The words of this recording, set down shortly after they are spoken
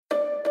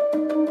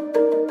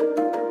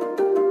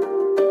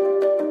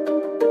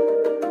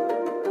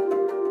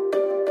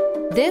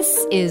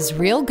This is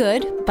Real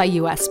Good by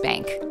U.S.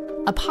 Bank,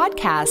 a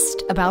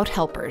podcast about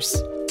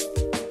helpers.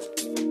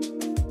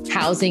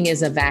 Housing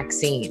is a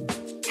vaccine.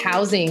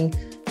 Housing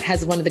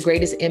has one of the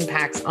greatest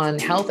impacts on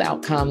health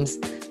outcomes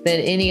than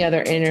any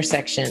other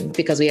intersection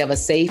because we have a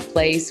safe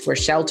place. We're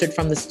sheltered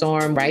from the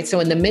storm, right? So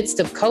in the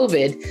midst of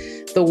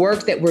COVID, the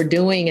work that we're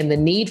doing and the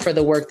need for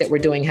the work that we're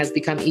doing has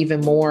become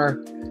even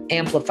more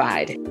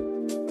amplified.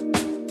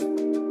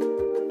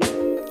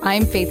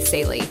 I'm Faith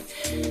Salie.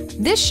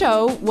 This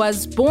show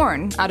was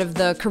born out of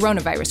the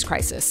coronavirus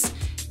crisis.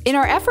 In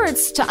our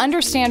efforts to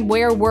understand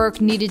where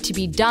work needed to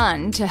be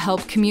done to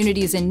help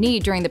communities in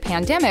need during the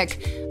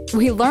pandemic,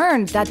 we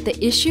learned that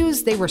the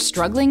issues they were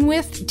struggling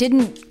with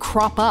didn't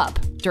crop up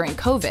during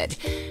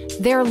COVID.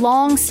 They're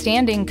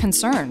long-standing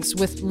concerns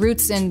with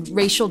roots in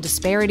racial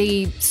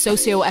disparity,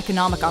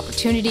 socioeconomic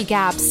opportunity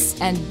gaps,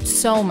 and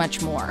so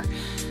much more.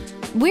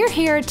 We're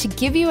here to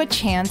give you a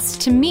chance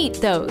to meet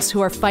those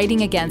who are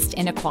fighting against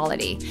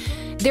inequality.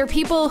 They're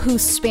people who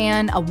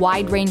span a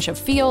wide range of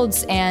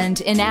fields and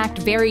enact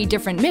very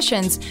different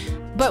missions,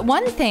 but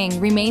one thing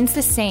remains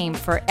the same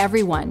for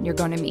everyone you're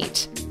going to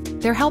meet.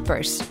 They're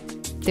helpers.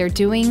 They're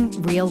doing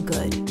real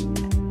good.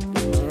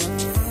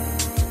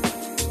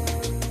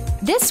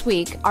 This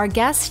week, our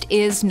guest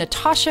is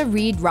Natasha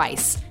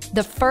Reid-Rice,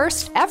 the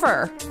first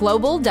ever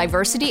Global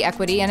Diversity,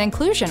 Equity, and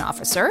Inclusion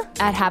Officer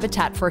at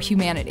Habitat for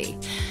Humanity.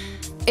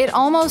 It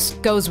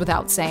almost goes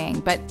without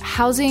saying, but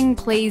housing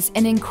plays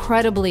an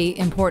incredibly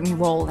important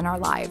role in our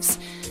lives.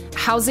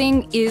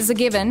 Housing is a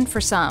given for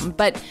some,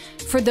 but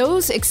for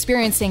those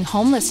experiencing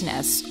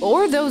homelessness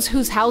or those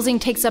whose housing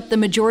takes up the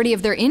majority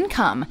of their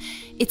income,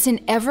 it's an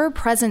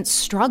ever-present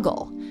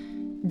struggle.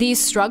 These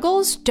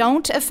struggles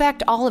don't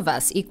affect all of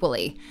us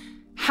equally.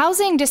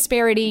 Housing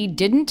disparity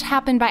didn't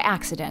happen by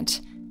accident,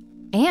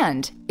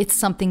 and it's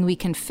something we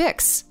can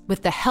fix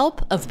with the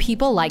help of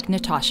people like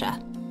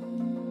Natasha.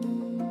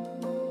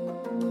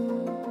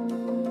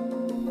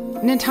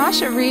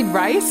 Natasha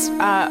Reid-Rice,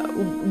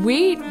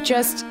 we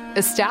just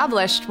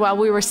established while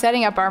we were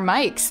setting up our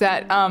mics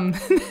that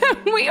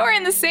we were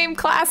in the same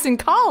class in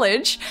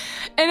college,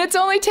 and it's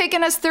only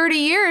taken us 30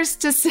 years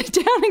to sit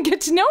down and get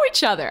to know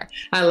each other.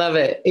 I love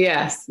it.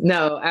 Yes.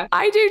 No.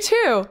 I do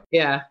too.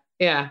 Yeah.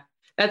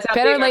 That's how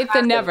better late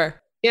than never.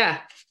 Yeah.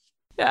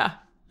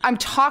 I'm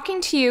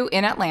talking to you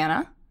in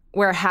Atlanta,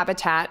 where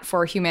Habitat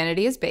for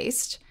Humanity is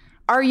based.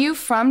 Are you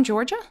from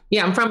Georgia?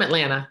 Yeah, I'm from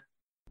Atlanta.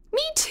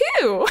 Me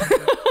too.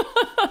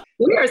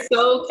 We are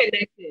so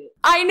connected.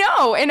 I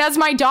know. And as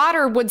my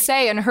daughter would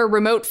say in her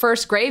remote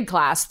first grade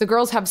class, the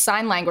girls have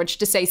sign language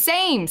to say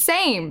same.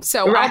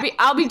 So right.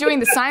 I'll be doing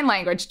the sign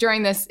language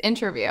during this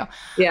interview.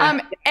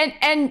 Yeah.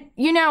 And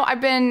you know,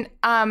 I've been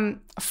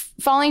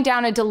falling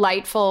down a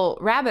delightful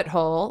rabbit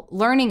hole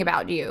learning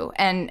about you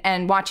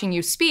and watching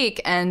you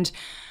speak. And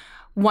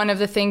one of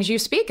the things you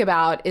speak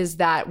about is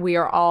that we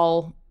are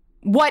all,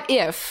 what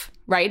if,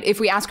 right? If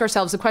we ask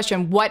ourselves the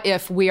question, what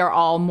if we are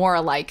all more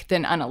alike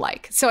than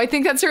unalike? So I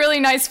think that's a really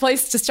nice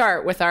place to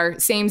start with our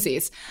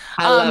samesies.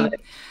 I love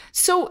it.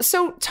 So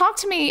talk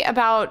to me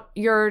about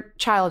your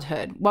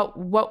childhood. What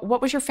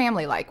was your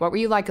family like? What were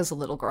you like as a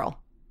little girl?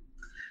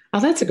 Oh,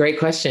 that's a great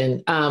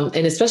question.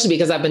 And especially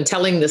because I've been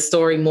telling the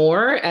story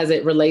more as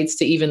it relates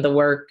to even the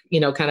work, you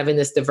know, kind of in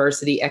this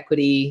diversity,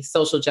 equity,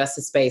 social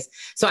justice space.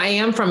 So I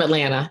am from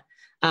Atlanta,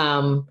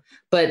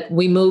 but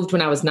we moved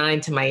when I was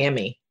 9 to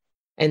Miami.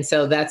 And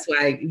so that's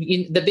why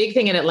the big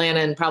thing in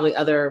Atlanta and probably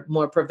other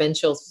more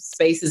provincial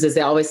spaces is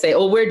they always say,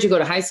 oh, where'd you go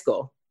to high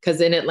school?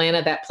 Because in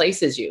Atlanta, that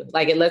places you.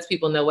 Like it lets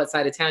people know what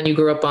side of town you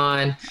grew up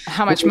on.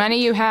 How much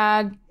money you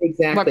had.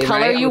 Exactly. What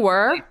color right? you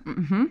were.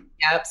 Mm-hmm.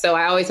 Yep. So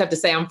I always have to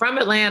say I'm from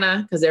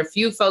Atlanta because there are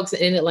few folks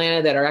in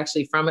Atlanta that are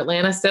actually from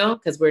Atlanta still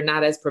because we're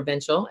not as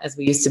provincial as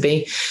we used to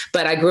be.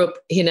 But I grew up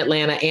in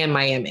Atlanta and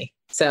Miami.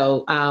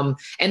 So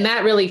and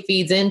that really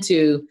feeds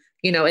into,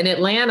 you know, in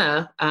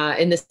Atlanta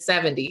in the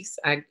 70s,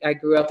 I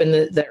grew up in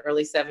the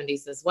early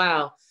 70s as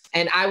well.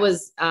 And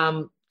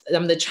I'm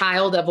the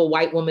child of a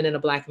white woman and a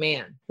Black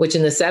man, which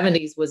in the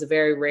 70s was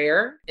very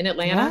rare in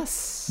Atlanta.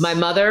 Yes. My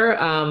mother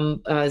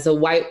is a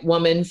white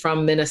woman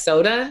from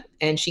Minnesota,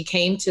 and she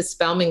came to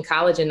Spelman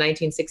College in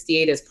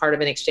 1968 as part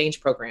of an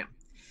exchange program.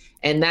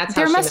 And that's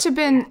how there must have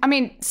been, I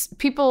mean,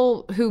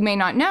 people who may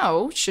not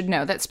know should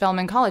know that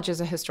Spelman College is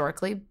a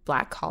historically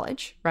Black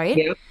college, right?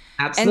 Yeah,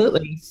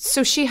 absolutely. And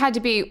so she had to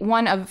be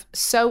one of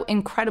so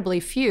incredibly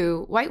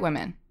few white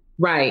women.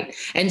 Right.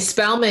 And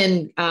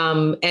Spelman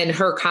and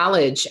her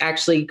college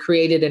actually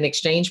created an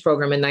exchange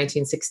program in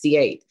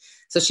 1968.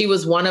 So she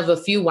was one of a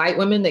few white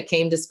women that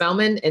came to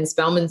Spelman, and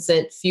Spelman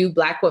sent few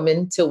Black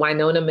women to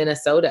Winona,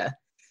 Minnesota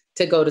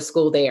to go to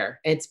school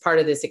there. It's part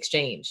of this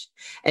exchange.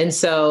 And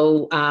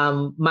so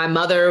my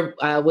mother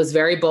was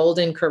very bold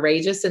and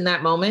courageous in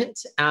that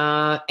moment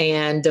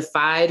and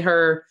defied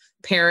her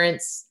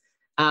parents'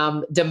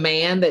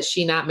 demand that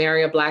she not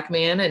marry a Black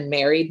man, and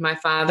married my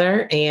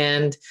father.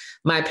 And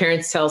my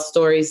parents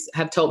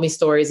have told me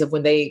stories of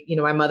when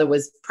my mother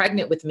was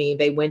pregnant with me,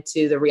 they went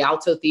to the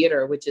Rialto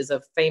Theater, which is a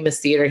famous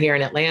theater here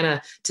in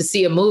Atlanta, to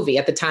see a movie.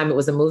 At the time, it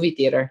was a movie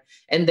theater,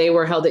 and they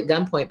were held at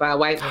gunpoint by a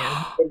white man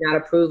who did not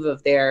approve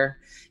of their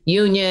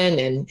union.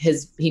 And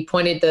he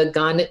pointed the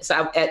gun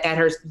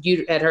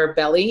at her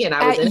belly, and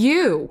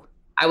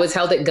I was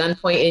held at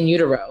gunpoint in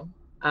utero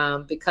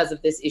because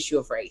of this issue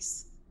of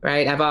race.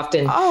 Right. I've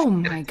often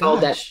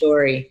told that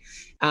story.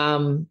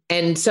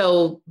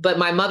 But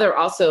my mother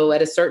also,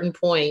 at a certain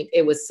point,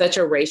 it was such a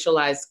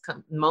racialized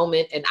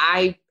moment. And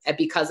I,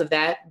 because of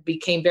that,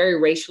 became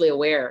very racially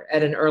aware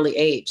at an early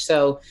age.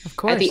 So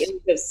at the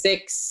age of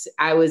 6,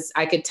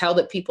 I could tell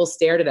that people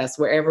stared at us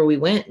wherever we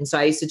went. And so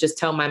I used to just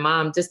tell my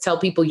mom, just tell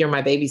people you're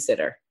my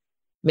babysitter.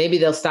 Maybe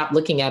they'll stop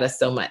looking at us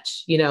so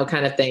much,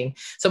 kind of thing.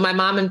 So my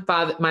mother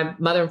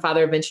and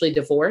father eventually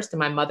divorced, and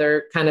my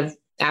mother kind of,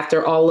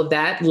 after all of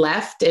that,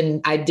 left, and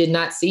I did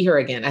not see her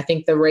again. I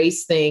think the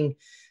race thing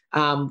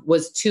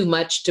was too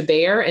much to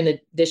bear, in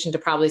addition to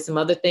probably some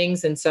other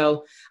things. And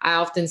so I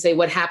often say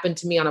what happened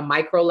to me on a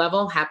micro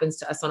level happens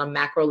to us on a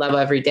macro level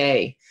every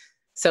day.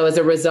 So as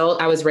a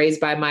result, I was raised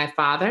by my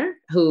father,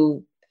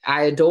 who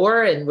I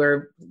adore, and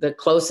we're the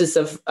closest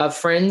of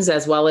friends,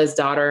 as well as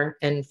daughter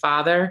and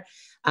father.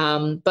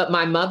 But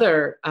my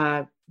mother,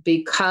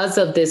 because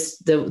of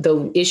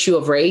the issue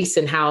of race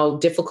and how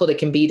difficult it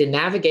can be to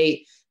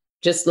navigate,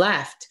 just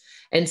left.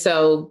 And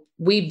so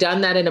we've done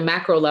that in a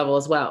macro level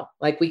as well.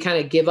 Like, we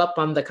kind of give up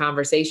on the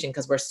conversation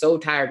because we're so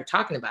tired of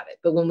talking about it.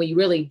 But when we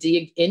really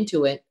dig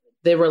into it,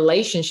 the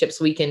relationships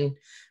we can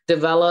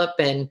develop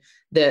and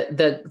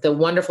the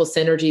wonderful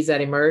synergies that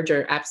emerge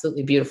are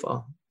absolutely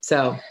beautiful.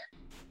 So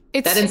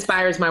that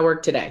inspires my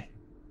work today.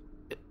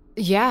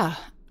 Yeah.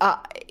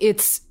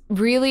 It's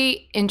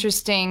really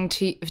interesting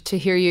to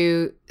hear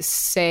you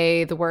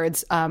say the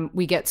words,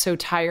 we get so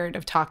tired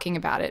of talking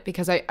about it,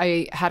 because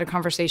I had a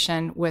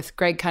conversation with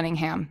Greg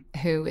Cunningham,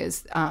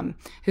 who's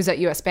at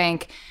US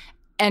Bank,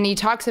 and he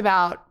talks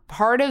about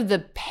part of the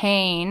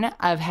pain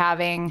of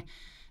having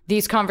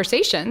these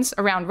conversations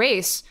around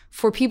race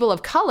for people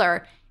of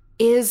color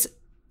is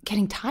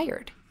getting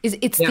tired.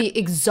 It's the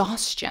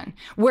exhaustion.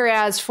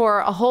 Whereas for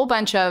a whole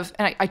bunch of,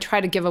 and I try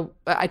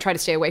to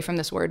stay away from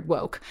this word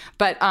woke,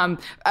 but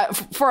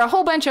for a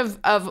whole bunch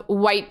of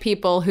white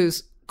people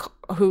whose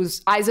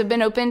eyes have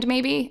been opened,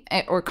 maybe,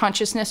 or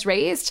consciousness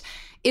raised,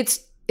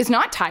 it's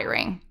not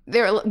tiring.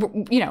 They're,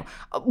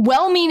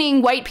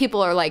 well-meaning white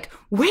people are like,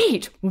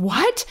 wait,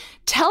 what?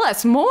 Tell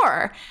us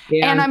more.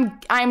 Yeah. And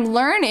I'm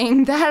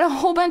learning that a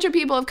whole bunch of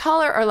people of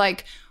color are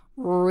like,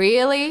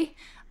 really?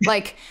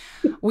 Like,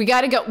 we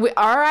got to go.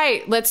 All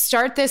right, let's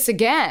start this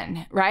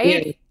again.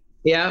 Right.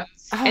 Yeah.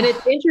 Oh. And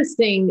it's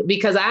interesting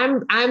because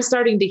I'm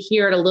starting to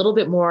hear it a little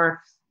bit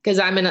more, because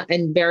I'm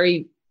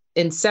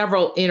in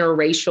several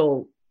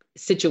interracial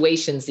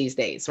situations these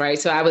days. Right.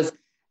 So I was,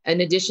 in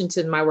addition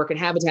to my work at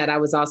Habitat, I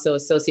was also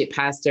associate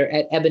pastor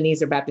at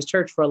Ebenezer Baptist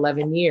Church for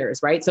 11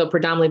 years. Right. So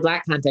predominantly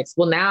Black context.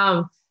 Well,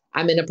 now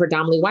I'm in a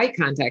predominantly white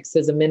context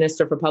as a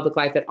minister for public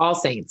life at All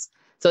Saints.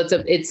 So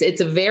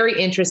it's a very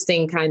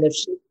interesting kind of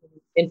shift.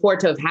 And for it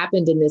to have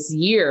happened in this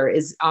year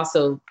is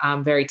also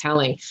very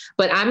telling.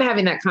 But I'm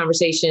having that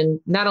conversation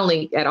not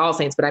only at All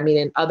Saints, but I mean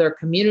in other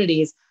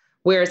communities,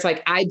 where it's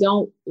like,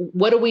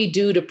 what do we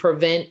do to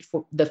prevent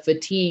the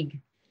fatigue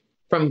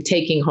from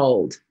taking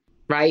hold,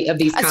 right? Of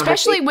these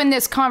especially when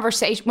these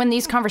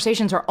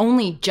conversations are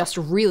only just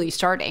really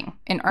starting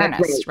in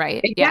earnest,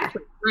 right? Exactly. Yeah.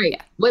 Right.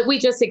 Yeah. What we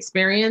just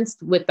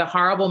experienced with the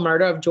horrible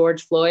murder of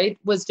George Floyd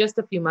was just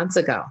a few months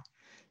ago.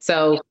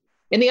 So,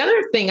 and the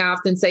other thing I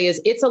often say is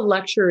it's a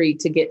luxury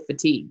to get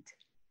fatigued.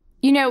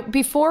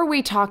 Before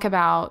we talk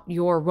about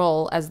your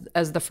role as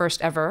the first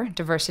ever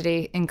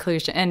diversity,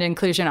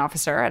 inclusion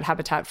officer at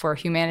Habitat for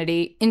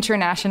Humanity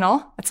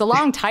International, it's a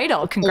long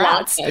title.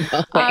 Congrats.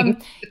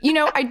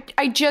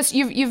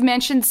 You've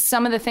mentioned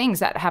some of the things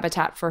that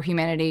Habitat for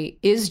Humanity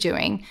is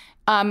doing.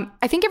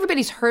 I think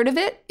everybody's heard of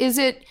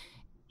it.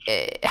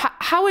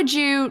 How would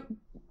you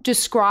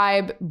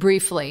describe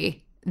briefly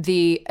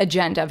the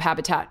agenda of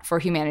Habitat for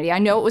Humanity? I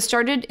know it was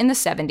started in the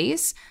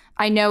 70s.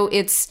 I know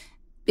it's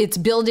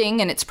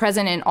building and it's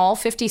present in all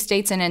 50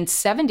 states and in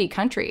 70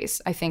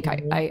 countries, I think.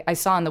 Mm-hmm. I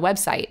saw on the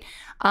website.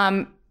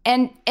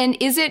 And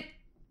is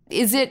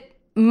it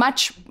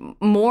much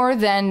more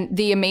than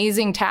the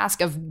amazing task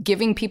of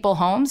giving people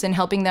homes and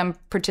helping them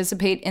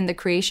participate in the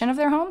creation of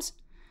their homes?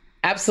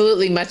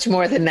 Absolutely, much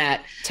more than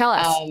that. Tell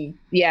us.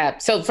 Yeah.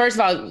 So first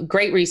of all,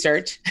 great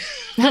research.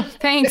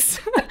 Thanks.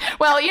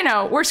 Well,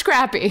 we're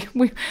scrappy.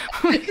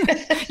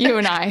 You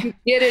and I.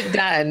 Get it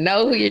done.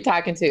 Know who you're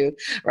talking to,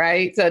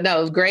 right? So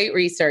no, great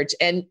research.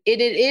 And it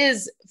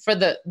is, for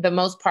the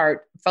most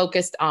part,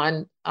 focused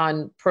on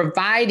on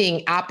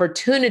providing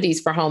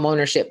opportunities for home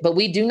ownership, but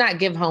we do not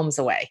give homes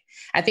away.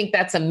 I think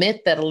that's a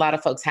myth that a lot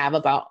of folks have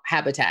about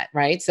Habitat,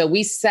 right? So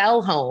we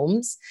sell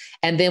homes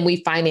and then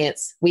we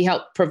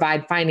help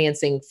provide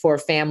financing for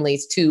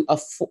families to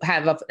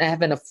have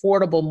an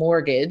affordable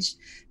mortgage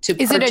to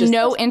purchase. Is it a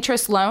no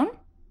interest loan?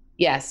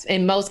 Yes.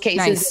 In most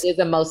cases, Nice. It is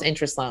a most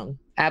interest loan.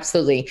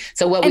 Absolutely.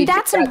 So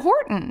that's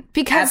important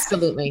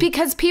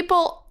because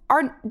people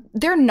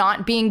they're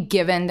not being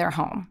given their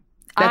home.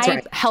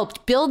 I've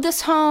helped build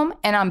this home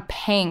and I'm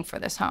paying for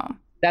this home.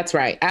 That's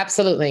right.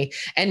 Absolutely.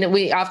 And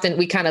we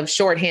kind of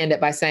shorthand it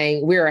by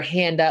saying we're a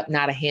hand up,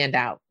 not a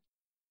handout.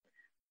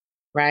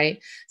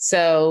 Right.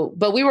 So,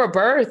 but we were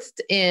birthed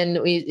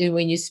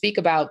when you speak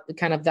about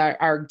kind of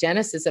our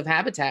genesis of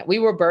Habitat, we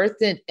were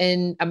birthed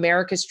in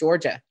Americus,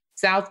 Georgia,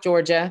 South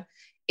Georgia.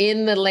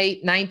 In the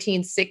late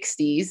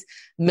 1960s,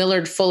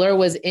 Millard Fuller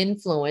was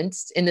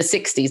influenced in the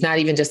 60s, not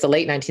even just the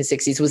late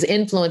 1960s, was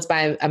influenced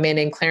by a man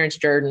named Clarence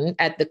Jordan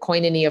at the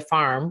Koinonia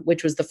Farm,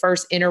 which was the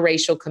first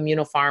interracial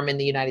communal farm in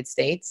the United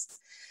States.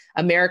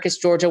 Americus,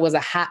 Georgia was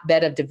a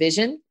hotbed of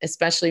division,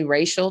 especially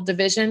racial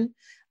division,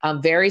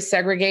 very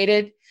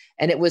segregated.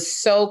 And it was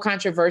so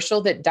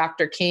controversial that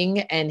Dr.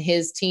 King and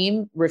his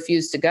team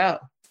refused to go.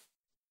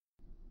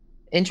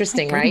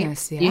 Interesting,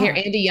 right? Yeah. You hear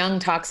Andy Young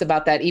talks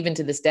about that even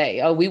to this day.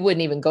 Oh, we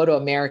wouldn't even go to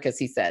Americas,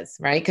 he says,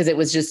 right? Because it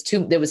was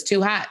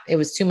too hot. It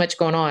was too much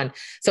going on.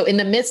 So in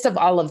the midst of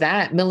all of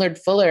that, Millard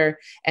Fuller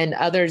and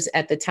others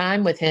at the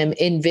time with him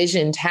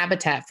envisioned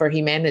Habitat for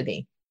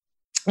Humanity.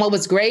 What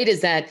was great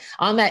is that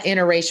on that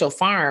interracial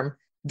farm,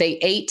 they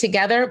ate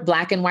together,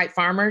 Black and white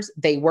farmers,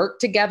 they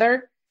worked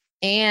together,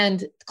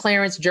 and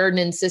Clarence Jordan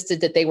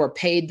insisted that they were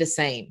paid the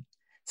same.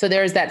 So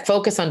there's that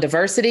focus on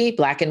diversity,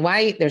 Black and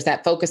white. There's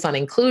that focus on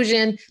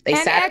inclusion.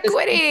 And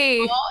equity.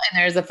 And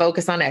there's a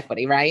focus on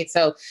equity, right?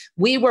 So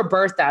we were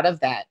birthed out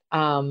of that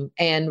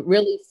and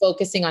really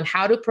focusing on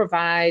how to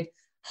provide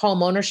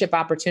home ownership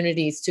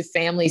opportunities to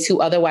families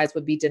who otherwise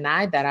would be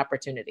denied that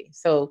opportunity.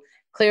 So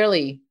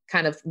clearly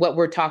kind of what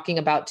we're talking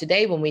about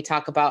today when we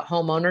talk about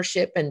home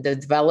ownership and the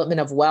development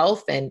of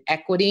wealth and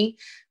equity,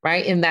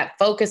 right? And that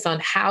focus on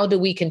how do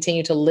we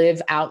continue to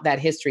live out that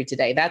history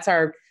today? That's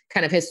our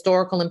kind of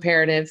historical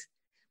imperative.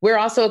 We're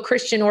also a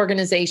Christian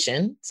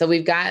organization. So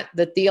we've got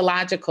the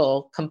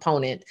theological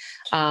component.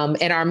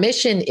 And our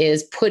mission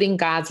is putting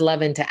God's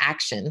love into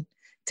action.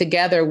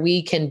 Together,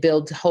 we can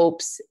build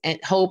hope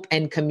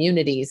and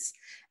communities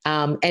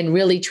and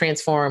really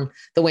transform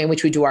the way in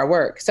which we do our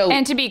work. So,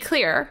 and to be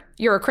clear,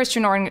 you're a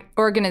Christian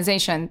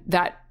organization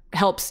that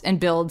helps and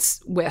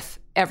builds with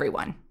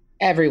everyone.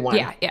 Everyone.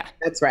 Yeah.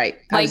 That's right.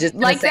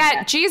 Like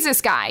that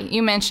Jesus guy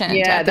you mentioned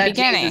at the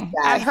beginning.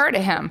 I've heard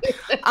of him.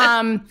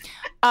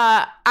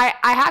 I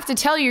have to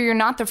tell you, you're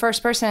not the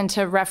first person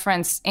to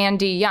reference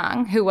Andy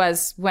Young, who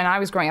was, when I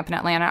was growing up in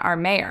Atlanta, our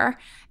mayor.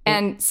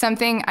 And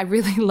something I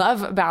really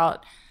love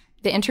about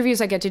the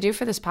interviews I get to do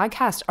for this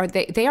podcast are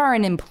they are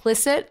an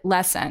implicit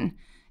lesson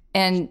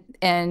in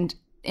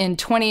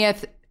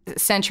 20th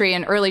century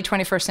and early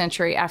 21st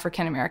century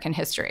African-American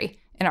history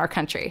in our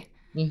country.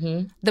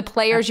 Mm-hmm. The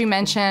players you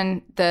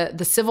mentioned,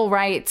 the civil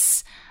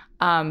rights.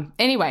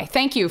 Anyway,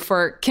 thank you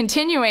for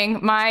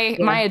continuing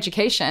my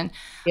education.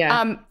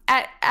 Yeah.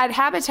 At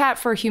Habitat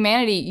for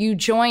Humanity, you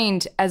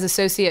joined as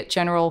Associate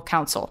General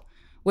Counsel,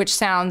 which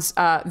sounds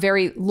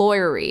very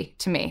lawyery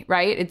to me,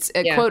 right? It's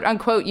quote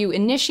unquote, you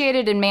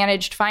initiated and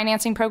managed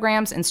financing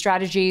programs and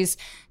strategies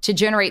to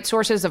generate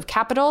sources of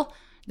capital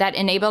that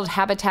enabled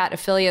Habitat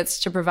affiliates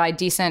to provide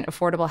decent,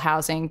 affordable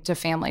housing to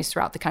families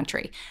throughout the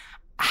country.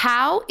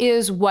 How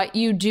is what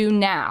you do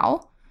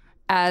now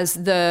as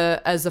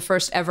the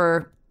first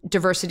ever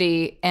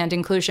diversity and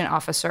inclusion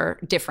officer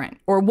different?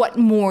 Or what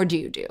more do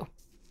you do?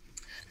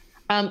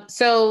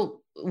 So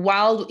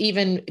while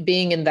even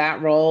being in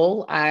that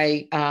role,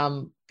 I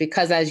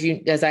because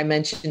as I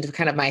mentioned,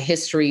 kind of my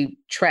history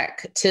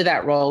trek to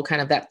that role,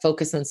 kind of that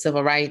focus on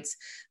civil rights,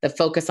 the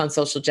focus on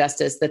social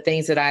justice, the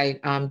things that I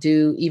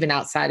do even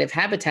outside of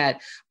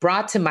Habitat,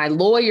 brought to my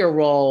lawyer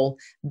role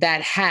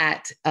that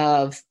hat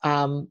of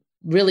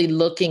really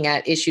looking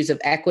at issues of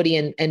equity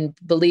and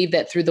believe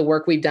that through the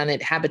work we've done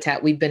at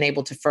Habitat, we've been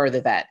able to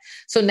further that.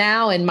 So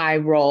now in my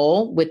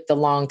role with the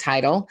long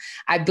title,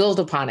 I build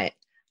upon it.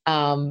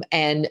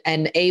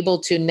 And able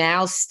to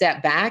now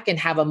step back and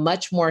have a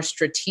much more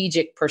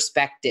strategic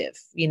perspective.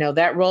 You know,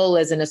 that role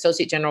as an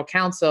associate general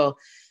counsel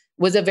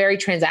was a very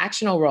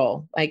transactional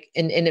role, like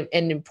and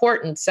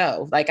important.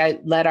 So like I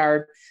led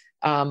our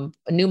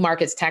New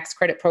Markets Tax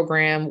Credit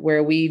Program,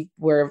 where we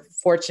were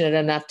fortunate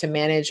enough to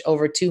manage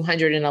over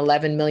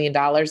 $211 million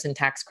in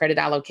tax credit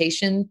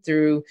allocation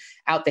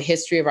throughout the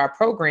history of our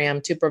program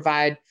to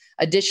provide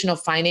additional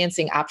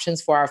financing options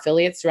for our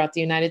affiliates throughout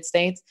the United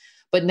States.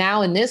 But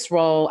now in this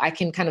role, I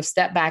can kind of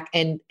step back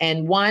and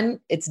one,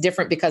 it's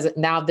different because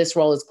now this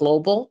role is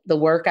global. The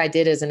work I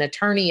did as an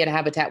attorney at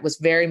Habitat was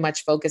very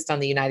much focused on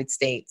the United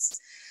States.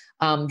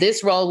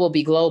 This role will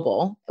be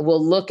global.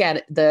 We'll look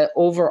at the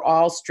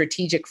overall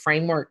strategic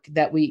framework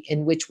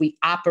in which we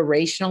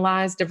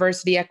operationalize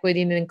diversity,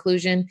 equity, and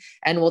inclusion,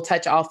 and we'll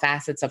touch all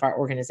facets of our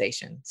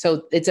organization.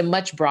 So it's a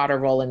much broader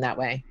role in that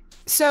way.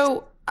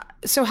 So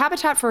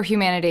Habitat for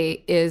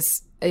Humanity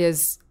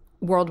is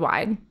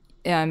worldwide.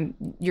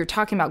 You're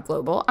talking about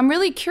global. I'm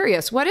really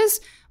curious. What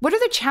are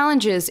the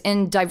challenges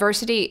in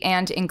diversity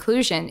and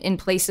inclusion in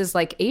places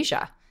like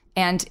Asia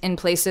and in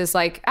places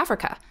like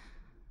Africa?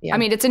 Yeah. I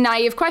mean, it's a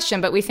naive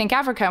question, but we think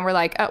Africa and we're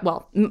like, oh,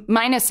 well,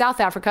 minus South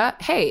Africa.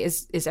 Hey,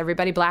 is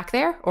everybody Black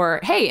there? Or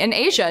hey, in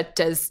Asia,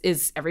 does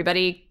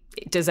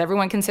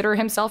everyone consider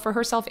himself or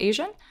herself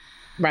Asian?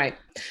 Right.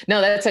 No,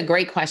 that's a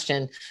great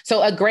question.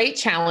 So a great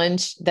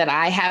challenge that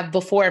I have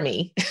before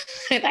me,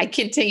 and I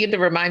continue to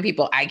remind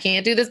people, I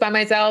can't do this by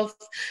myself.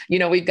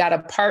 We've got to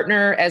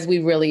partner, as we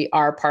really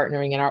are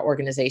partnering in our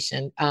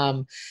organization,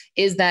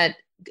 is that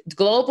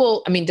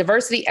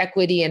diversity,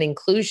 equity, and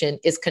inclusion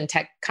is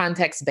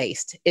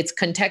context-based. It's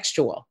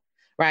contextual,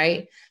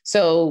 right?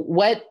 So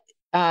what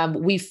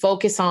we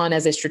focus on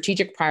as a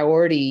strategic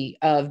priority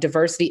of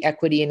diversity,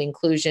 equity, and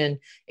inclusion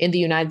in the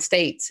United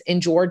States,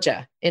 in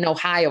Georgia, in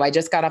Ohio. I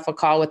just got off a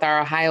call with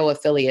our Ohio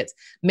affiliates,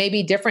 may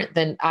be different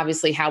than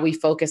obviously how we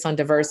focus on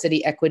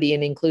diversity, equity,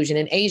 and inclusion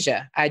in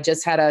Asia. I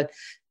just had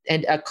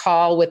a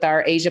call with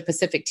our Asia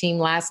Pacific team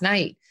last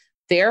night.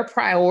 Their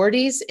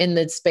priorities in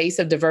the space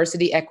of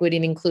diversity, equity,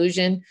 and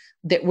inclusion,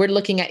 that we're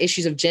looking at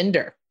issues of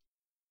gender,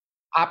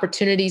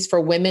 opportunities for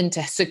women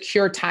to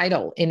secure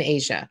title in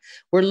Asia.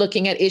 We're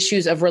looking at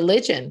issues of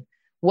religion.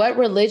 What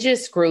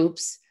religious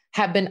groups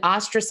have been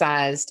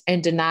ostracized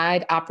and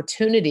denied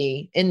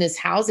opportunity in this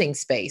housing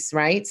space,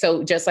 right?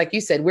 So just like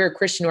you said, we're a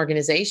Christian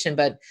organization,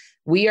 but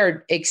we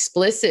are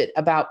explicit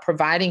about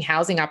providing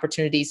housing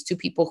opportunities to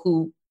people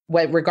who,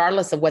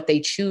 regardless of what they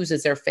choose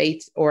as their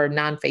faith or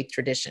non-faith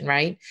tradition,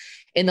 right?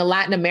 In the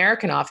Latin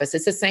American office,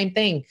 it's the same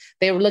thing.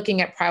 They were looking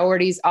at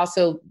priorities,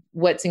 also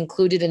what's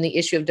included in the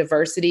issue of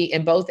diversity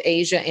in both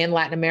Asia and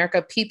Latin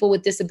America, people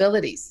with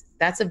disabilities.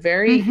 That's a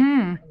very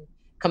important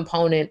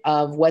component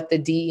of what the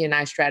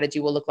DE&I strategy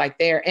will look like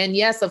there. And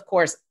yes, of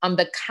course, on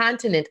the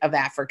continent of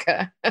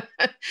Africa,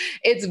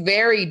 it's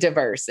very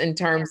diverse in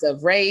terms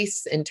of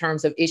race, in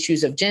terms of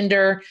issues of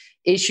gender,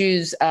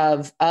 issues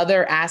of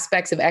other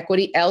aspects of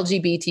equity.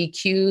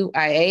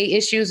 LGBTQIA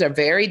issues are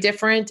very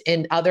different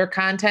in other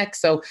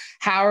contexts. So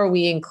how are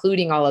we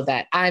including all of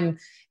that? I'm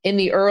in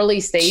the early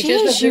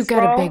stages of this you've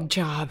got role. A big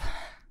job.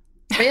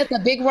 It's a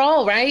big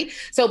role, right?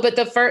 So, but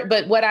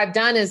what I've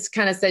done is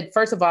kind of said,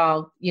 first of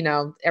all,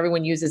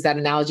 everyone uses that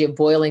analogy of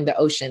boiling the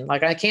ocean.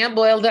 Like, I can't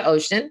boil the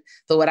ocean,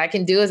 but what I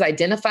can do is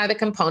identify the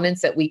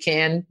components that we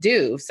can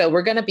do. So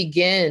we're going to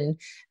begin,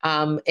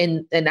 and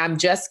I'm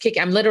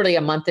literally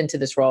a month into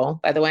this role,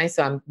 by the way.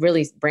 So I'm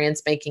really brand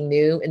spanking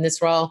new in this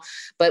role,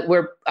 but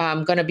we're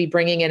going to be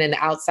bringing in an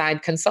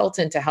outside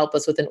consultant to help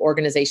us with an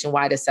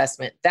organization-wide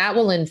assessment that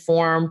will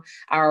inform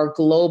our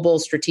global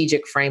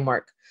strategic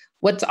framework.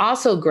 What's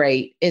also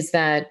great is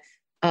that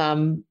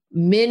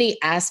many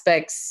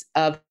aspects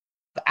of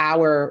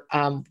our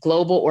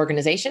global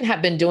organization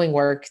have been doing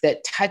work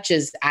that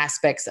touches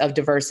aspects of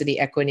diversity,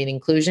 equity, and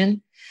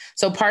inclusion.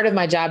 So part of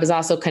my job is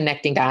also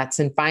connecting dots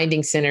and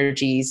finding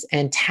synergies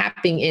and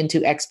tapping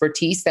into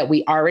expertise that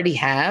we already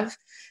have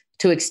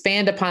to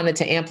expand upon it,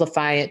 to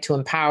amplify it, to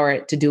empower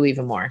it, to do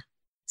even more.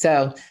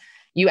 So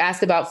you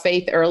asked about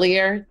faith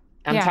earlier.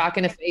 I'm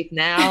talking to faith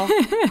now.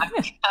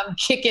 I'm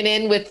kicking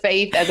in with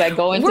faith as I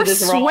go into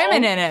this role. We're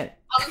swimming in it.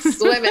 I'm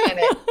swimming in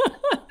it.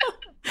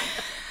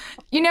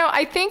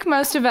 I think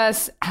most of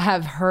us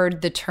have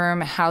heard the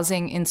term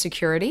housing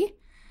insecurity.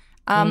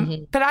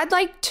 But I'd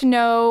like to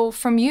know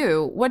from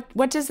you,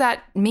 what does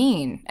that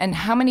mean? And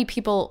how many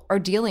people are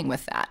dealing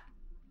with that?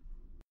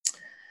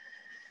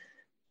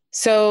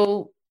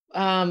 So,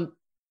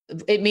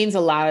 it means a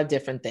lot of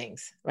different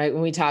things, right?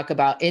 When we talk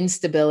about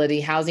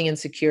instability, housing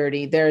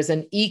insecurity, there's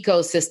an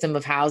ecosystem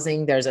of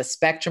housing. There's a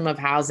spectrum of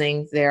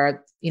housing. There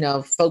are,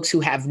 folks who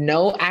have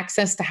no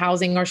access to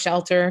housing or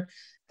shelter.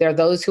 There are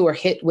those who are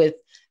hit with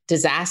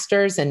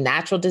disasters and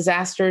natural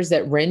disasters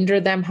that render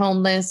them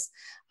homeless.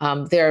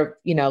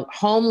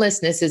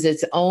 Homelessness is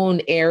its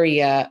own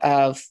area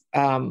of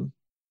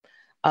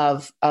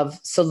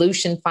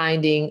solution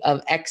finding,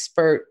 of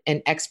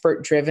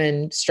expert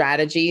driven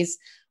strategies.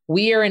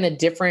 We are in a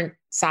different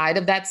side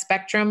of that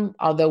spectrum,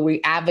 although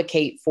we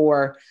advocate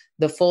for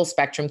the full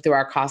spectrum through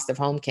our Cost of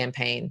Home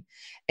campaign.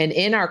 And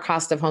in our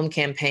Cost of Home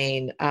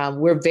campaign,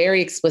 we're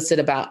very explicit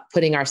about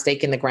putting our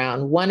stake in the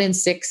ground. 1 in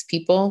 6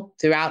 people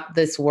throughout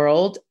this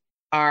world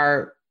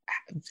are,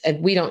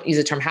 and we don't use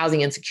the term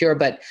housing insecure,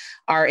 but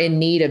are in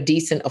need of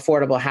decent,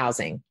 affordable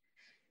housing.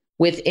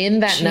 Within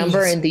that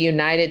number in the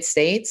United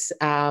States,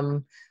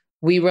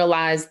 we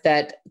realized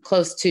that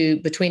close to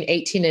between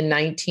 18 and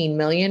 19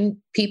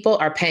 million people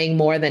are paying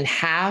more than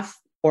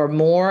half or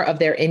more of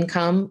their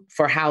income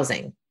for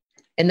housing.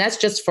 And that's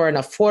just for an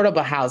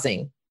affordable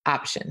housing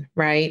option,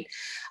 right?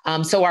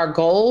 So our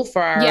goal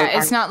for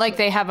it's not like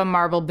they have a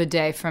marble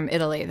bidet from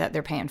Italy that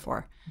they're paying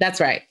for. That's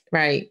right.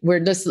 Right. We're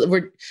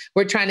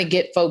trying to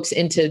get folks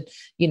into,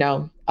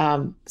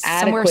 somewhere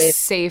adequate,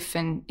 safe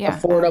and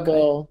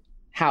affordable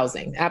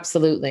housing.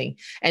 Absolutely.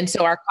 And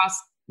so our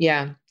cost,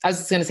 I was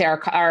just going to say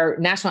our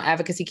national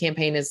advocacy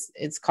campaign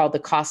it's called the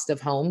Cost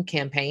of Home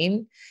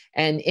campaign.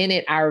 And in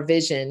it, our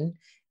vision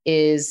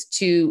is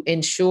to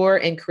ensure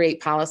and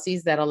create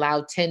policies that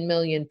allow 10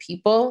 million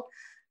people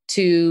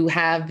to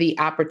have the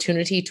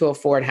opportunity to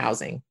afford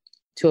housing,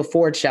 to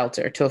afford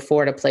shelter, to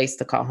afford a place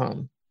to call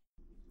home.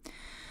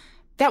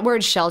 That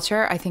word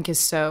shelter, I think, is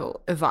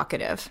so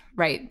evocative,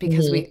 right?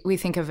 Because we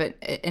think of it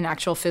an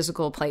actual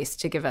physical place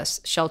to give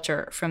us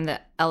shelter from the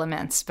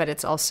elements, but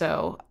it's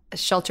also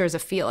shelter is a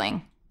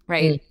feeling,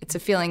 right? It's a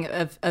feeling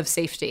of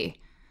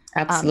safety,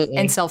 absolutely,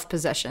 and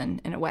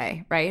self-possession in a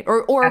way, right?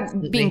 Or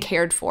being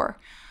cared for.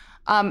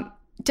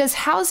 Does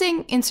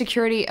housing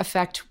insecurity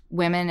affect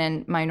women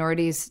and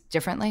minorities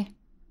differently?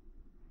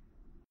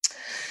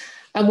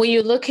 And when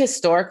you look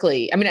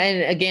historically, I mean,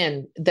 and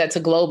again, that's a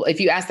global, if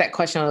you ask that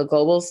question on a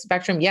global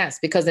spectrum, yes,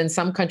 because in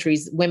some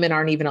countries, women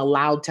aren't even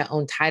allowed to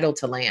own title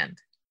to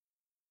land,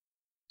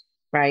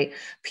 right?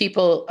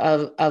 People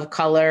of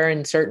color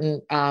and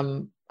certain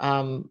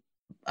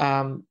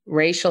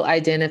racial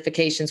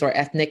identifications or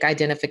ethnic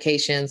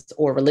identifications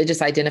or religious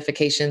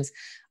identifications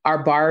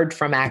are barred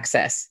from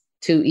access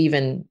to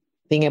even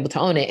being able to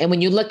own it. And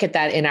when you look at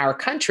that in our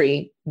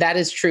country, that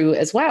is true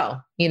as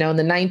well. In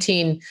the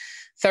 1930s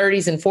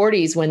and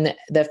 40s, when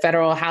the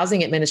Federal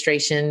Housing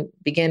Administration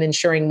began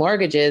insuring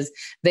mortgages,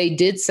 they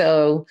did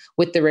so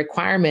with the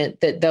requirement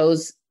that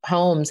those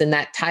homes and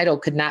that title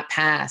could not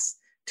pass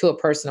to a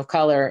person of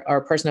color or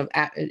a person of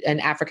an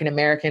African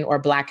American or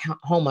Black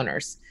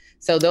homeowners.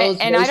 So those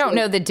and I don't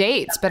know the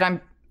dates, but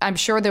I'm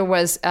sure there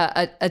was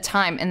a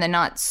time in the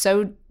not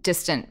so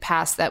distant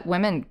past that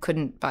women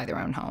couldn't buy their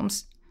own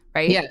homes.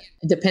 Right? Yeah,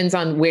 it depends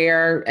on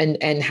where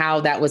and how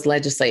that was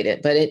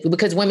legislated, but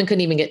because women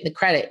couldn't even get the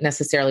credit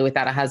necessarily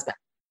without a husband,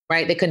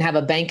 right? They couldn't have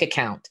a bank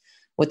account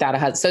without a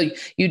husband. So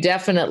you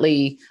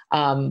definitely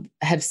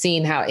have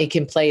seen how it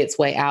can play its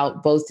way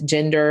out, both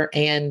gender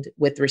and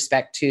with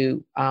respect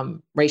to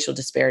racial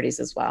disparities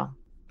as well.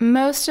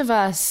 Most of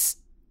us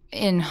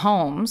in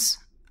homes,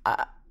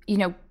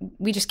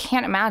 we just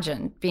can't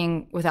imagine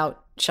being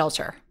without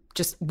shelter.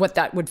 Just what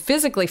that would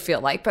physically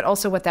feel like, but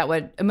also what that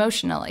would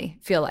emotionally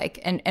feel like.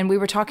 And we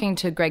were talking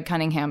to Greg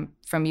Cunningham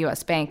from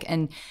US Bank,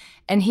 and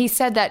he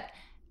said that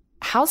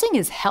housing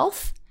is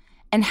health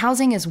and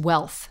housing is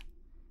wealth,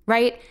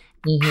 right?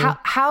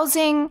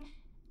 Housing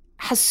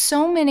has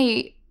so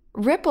many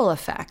ripple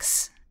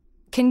effects.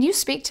 Can you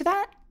speak to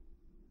that?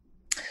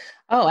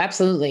 Oh,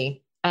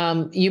 absolutely.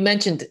 You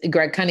mentioned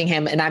Greg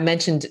Cunningham, and I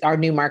mentioned our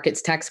New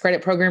Markets Tax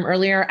Credit Program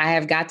earlier. I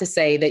have got to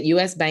say that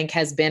US Bank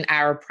has been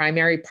our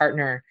primary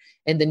partner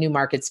in the new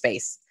market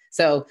space.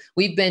 So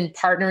we've been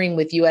partnering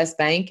with US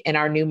Bank and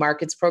our New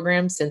Markets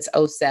program since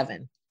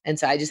 2007. And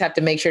so I just have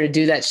to make sure to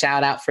do that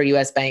shout out for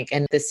US Bank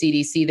and the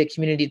CDC, the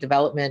Community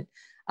Development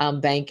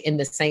Bank in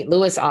the St.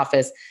 Louis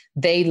office.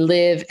 They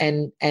live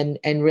and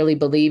really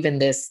believe in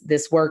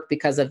this work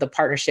because of the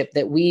partnership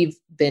that we've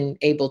been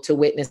able to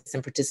witness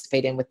and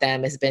participate in with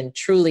them has been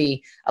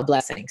truly a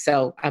blessing.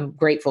 So I'm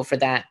grateful for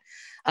that.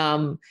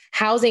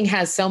 Housing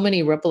has so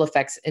many ripple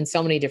effects in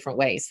so many different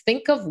ways.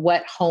 Think of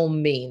what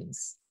home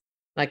means.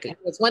 Like,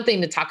 it's one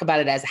thing to talk about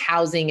it as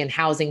housing and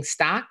housing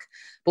stock,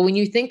 but when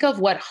you think of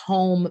what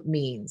home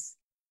means,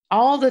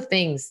 all the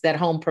things that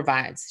home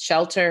provides,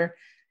 shelter,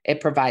 it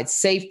provides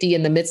safety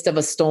in the midst of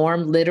a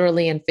storm,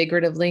 literally and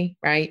figuratively,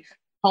 right?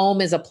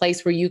 Home is a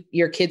place where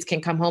your kids can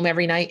come home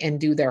every night and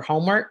do their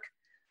homework.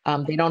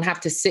 They don't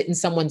have to sit in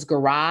someone's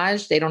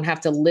garage. They don't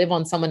have to live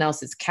on someone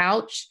else's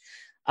couch.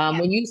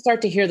 When you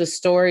start to hear the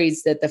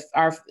stories that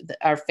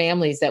our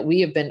families that we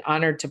have been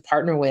honored to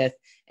partner with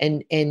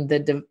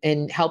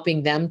and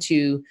helping them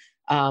to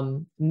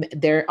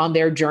they're on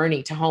their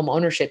journey to home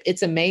ownership,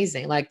 it's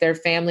amazing. Like their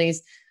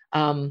families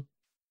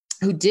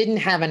who didn't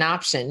have an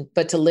option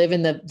but to live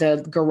in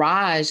the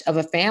garage of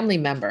a family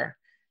member.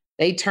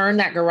 They turned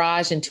that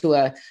garage into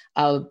a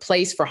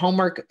place for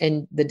homework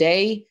in the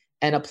day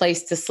and a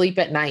place to sleep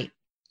at night,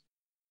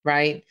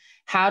 right?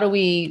 How do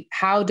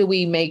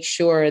we make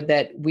sure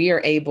that we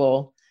are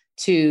able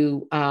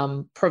to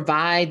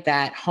provide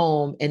that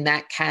home and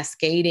that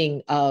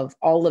cascading of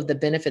all of the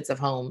benefits of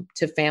home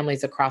to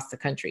families across the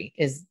country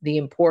is the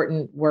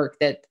important work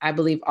that I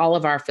believe all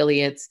of our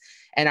affiliates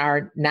and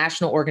our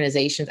national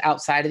organizations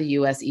outside of the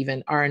U.S.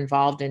 even are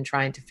involved in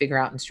trying to figure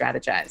out and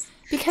strategize.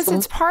 Because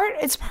it's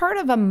part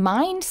of a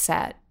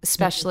mindset,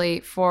 especially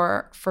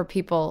for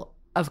people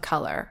of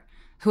color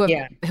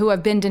who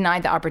have been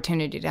denied the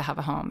opportunity to have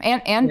a home,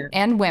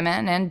 and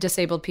women and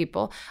disabled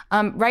people,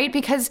 right?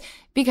 Because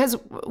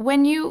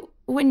when you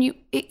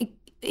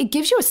it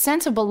gives you a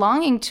sense of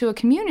belonging to a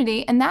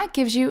community, and that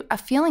gives you a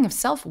feeling of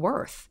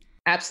self-worth.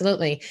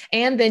 Absolutely.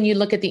 And then you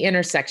look at the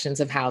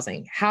intersections of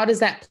housing. How does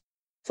that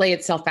play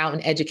itself out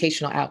in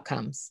educational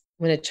outcomes?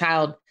 When a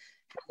child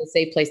has a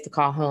safe place to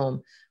call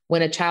home,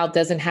 when a child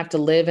doesn't have to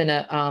live in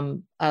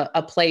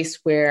a place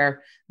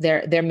where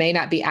there may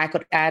not be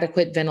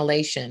adequate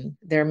ventilation.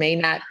 There may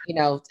not,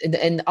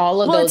 and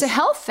all of those. Well, it's a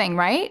health thing,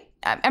 right?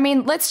 I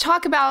mean, let's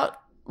talk about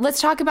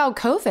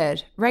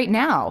COVID right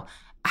now.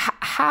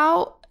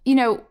 How,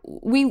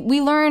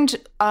 we learned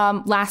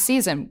last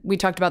season, we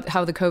talked about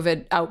how the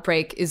COVID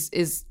outbreak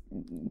is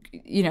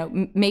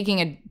making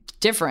a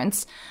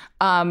difference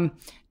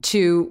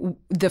to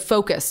the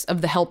focus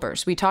of the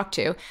helpers we talked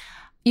to.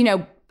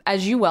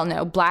 As you well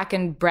know, Black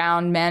and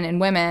brown men and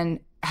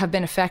women have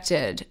been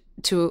affected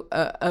to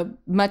a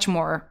much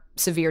more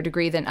severe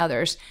degree than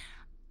others.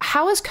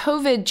 How has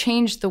COVID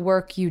changed the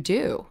work you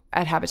do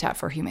at Habitat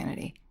for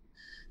Humanity?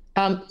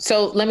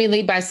 So let me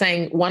lead by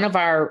saying one of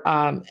our,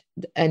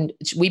 and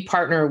we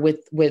partner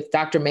with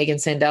Dr. Megan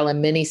Sandell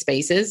in many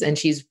spaces, and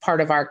she's part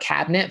of our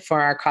cabinet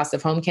for our Cost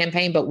of Home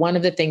campaign. But one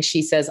of the things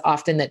she says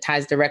often that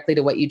ties directly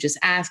to what you just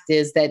asked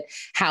is that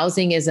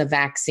housing is a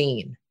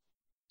vaccine.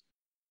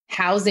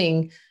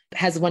 Housing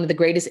has one of the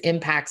greatest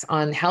impacts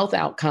on health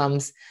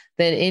outcomes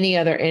than any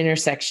other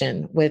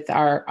intersection with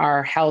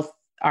our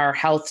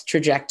health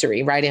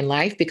trajectory right in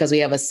life, because we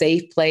have a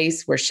safe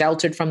place. We're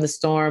sheltered from the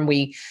storm.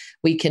 We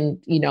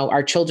can,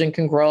 our children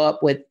can grow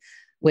up with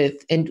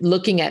and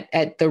looking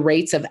at the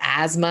rates of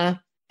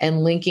asthma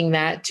and linking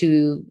that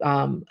to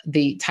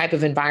the type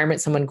of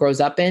environment someone grows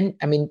up in.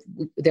 I mean,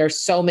 there are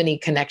so many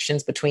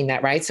connections between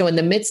that, right? So in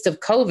the midst of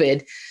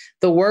COVID,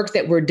 the work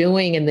that we're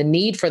doing and the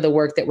need for the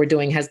work that we're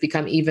doing has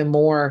become even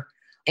more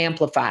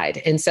amplified.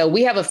 And so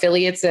we have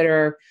affiliates that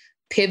are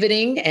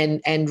pivoting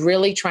and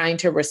really trying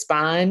to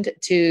respond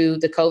to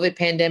the COVID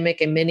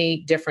pandemic in many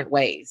different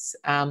ways,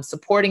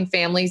 supporting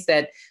families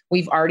that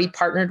we've already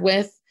partnered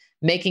with,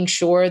 making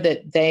sure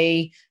that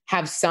they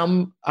have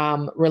some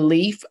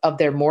relief of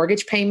their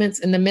mortgage payments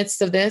in the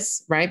midst of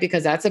this, right?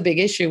 Because that's a big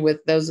issue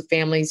with those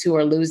families who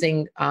are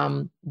losing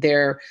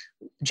their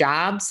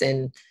jobs,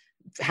 and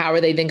how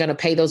are they then going to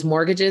pay those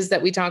mortgages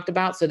that we talked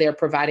about? So they're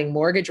providing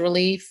mortgage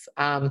relief.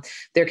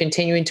 They're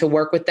continuing to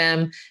work with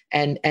them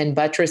and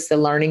buttress the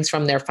learnings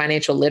from their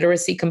financial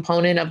literacy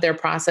component of their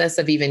process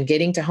of even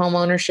getting to home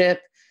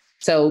ownership.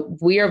 So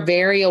we are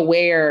very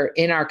aware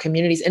in our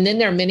communities. And then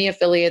there are many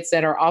affiliates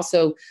that are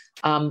also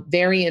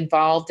very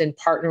involved in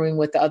partnering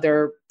with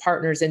other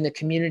partners in the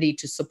community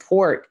to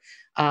support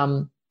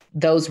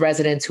those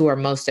residents who are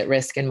most at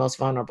risk and most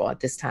vulnerable at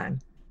this time.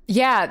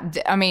 Yeah,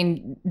 I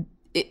mean,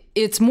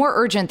 it's more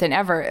urgent than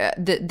ever.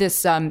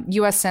 This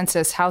U.S.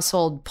 Census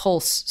Household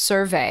Pulse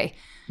survey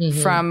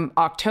from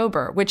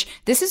October, which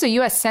this is a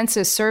U.S.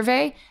 Census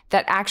survey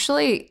that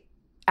actually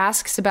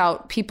asks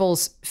about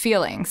people's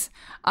feelings.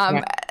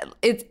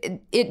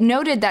 It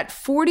noted that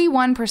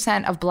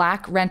 41% of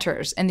Black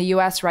renters in the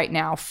U.S. right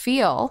now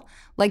feel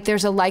like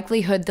there's a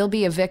likelihood they'll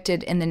be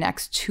evicted in the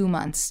next 2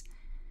 months.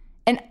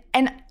 And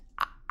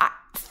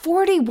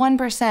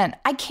 41%,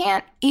 I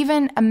can't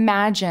even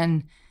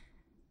imagine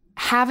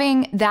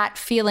having that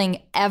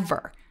feeling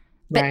ever,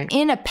 that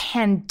in a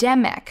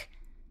pandemic,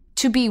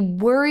 to be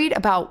worried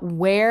about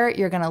where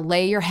you're going to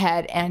lay your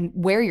head and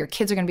where your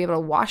kids are going to be able to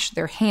wash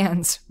their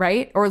hands,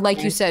 right? Or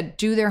like you said,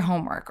 do their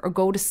homework or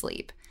go to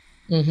sleep.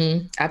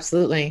 Mm-hmm.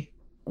 Absolutely.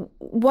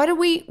 What do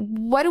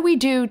we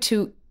do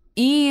to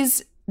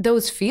ease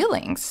those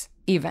feelings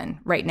even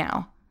right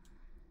now?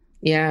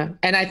 Yeah.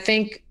 And I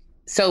think,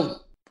 so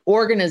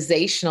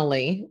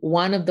organizationally,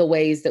 one of the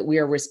ways that we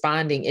are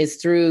responding is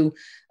through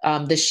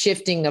the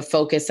shifting of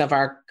focus of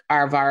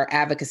our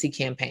advocacy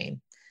campaign.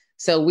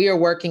 So we are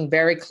working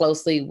very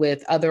closely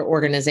with other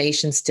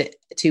organizations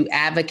to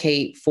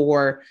advocate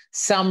for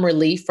some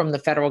relief from the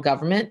federal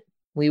government.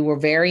 We were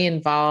very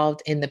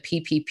involved in the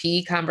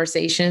PPP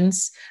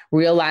conversations,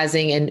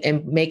 realizing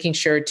and making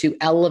sure to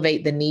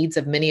elevate the needs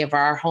of many of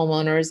our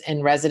homeowners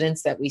and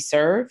residents that we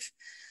serve.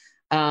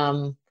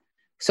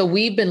 So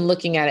we've been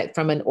looking at it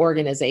from an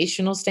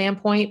organizational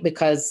standpoint,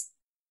 because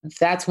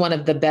that's one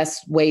of the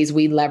best ways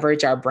we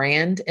leverage our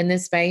brand in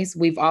this space.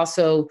 We've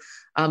also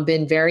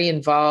been very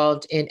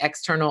involved in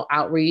external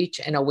outreach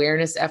and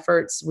awareness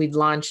efforts. We've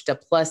launched a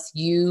Plus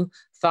You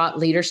Thought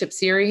Leadership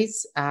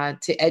Series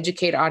to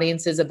educate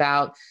audiences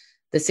about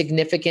the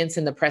significance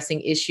and the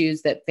pressing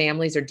issues that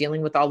families are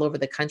dealing with all over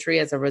the country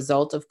as a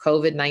result of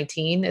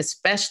COVID-19,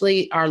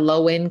 especially our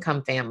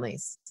low-income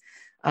families.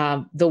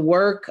 The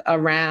work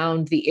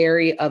around the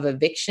area of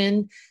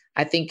eviction,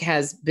 I think,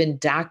 has been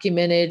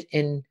documented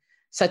in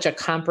such a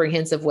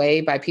comprehensive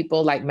way by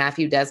people like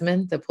Matthew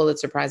Desmond, the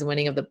Pulitzer Prize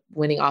winning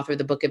author of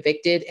the book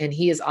Evicted. And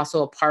he is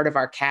also a part of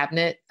our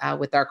cabinet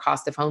with our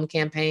Cost of Home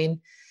campaign.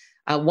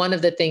 One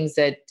of the things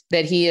that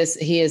he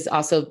has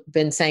also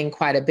been saying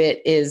quite a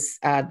bit is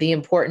the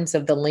importance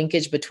of the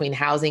linkage between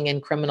housing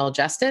and criminal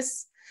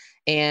justice,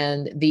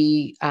 and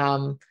the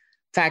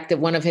fact that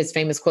one of his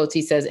famous quotes,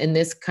 he says, in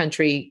this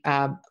country,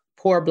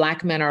 poor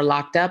Black men are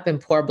locked up and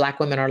poor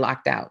Black women are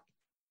locked out.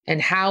 And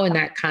how in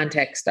that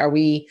context are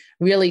we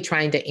really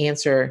trying to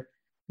answer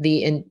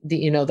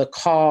the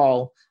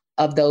call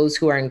of those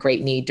who are in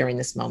great need during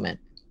this moment?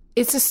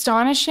 It's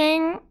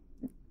astonishing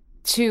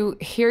to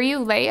hear you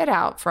lay it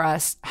out for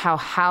us how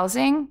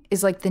housing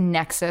is like the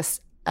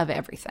nexus of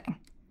everything,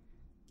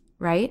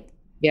 right?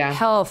 Yeah.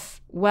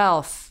 Health,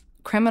 wealth,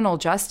 criminal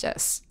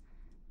justice.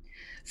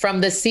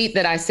 From the seat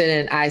that I sit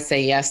in, I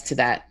say yes to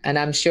that. And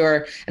I'm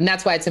sure, and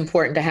that's why it's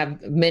important to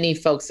have many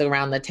folks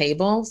around the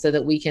table so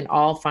that we can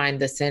all find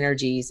the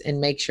synergies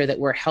and make sure that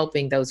we're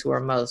helping those who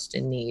are most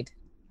in need.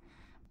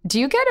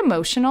 Do you get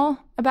emotional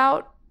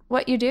about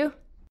what you do?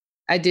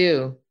 I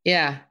do.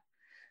 Yeah.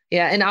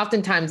 Yeah. And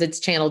oftentimes it's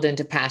channeled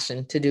into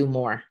passion to do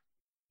more,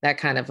 that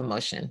kind of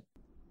emotion.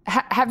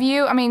 Have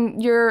you, I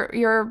mean, you're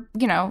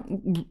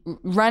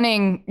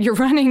running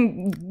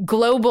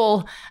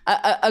global,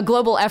 a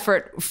global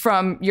effort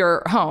from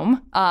your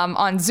home,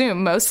 on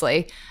Zoom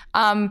mostly.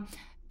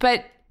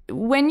 But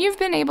when you've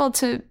been able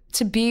to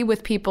be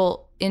with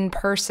people in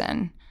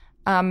person,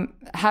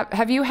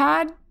 have you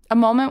had a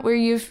moment where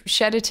you've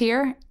shed a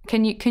tear?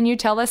 Can you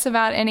tell us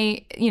about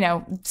any,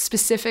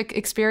 specific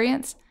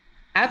experience?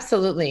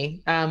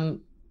 Absolutely.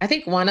 I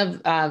think one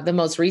of the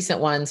most recent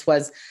ones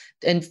was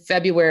in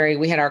February.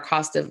 We had our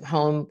Cost of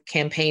Home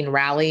campaign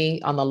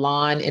rally on the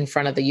lawn in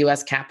front of the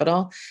U.S.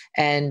 Capitol.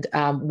 And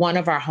one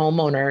of our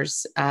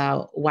homeowners,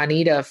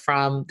 Juanita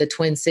from the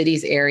Twin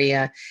Cities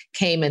area,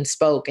 came and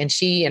spoke. And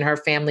she and her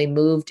family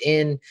moved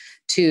in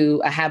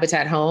to a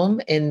Habitat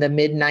home in the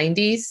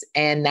mid-90s.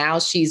 And now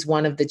she's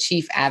one of the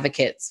chief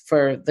advocates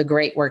for the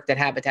great work that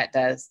Habitat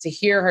does. To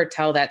hear her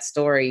tell that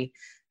story,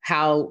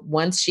 how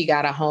once she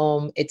got a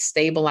home, it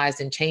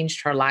stabilized and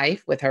changed her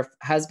life with her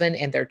husband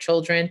and their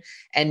children.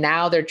 And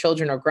now their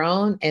children are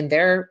grown and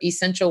they're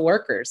essential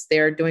workers.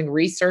 They're doing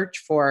research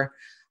for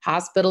a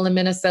hospital in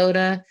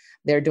Minnesota.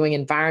 They're doing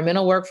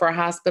environmental work for a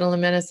hospital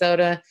in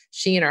Minnesota.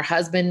 She and her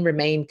husband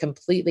remain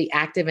completely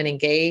active and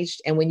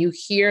engaged. And when you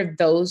hear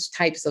those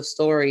types of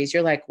stories,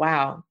 you're like,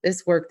 wow,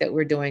 this work that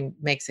we're doing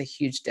makes a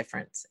huge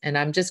difference. And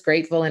I'm just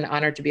grateful and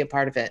honored to be a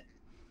part of it.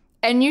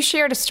 And you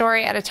shared a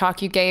story at a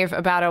talk you gave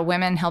about a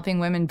Women Helping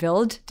Women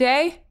Build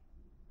Day.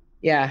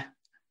 Yeah.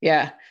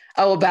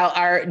 Oh, about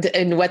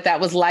and what that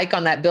was like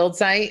on that build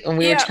site. And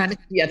we were trying to,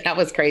 that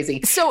was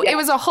crazy. So It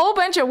was a whole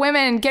bunch of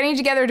women getting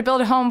together to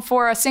build a home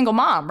for a single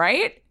mom,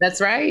 right?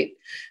 That's right.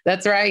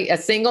 A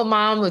single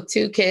mom with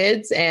 2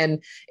 kids.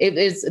 And it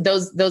is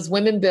those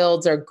women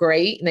builds are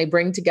great. And they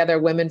bring together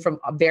women from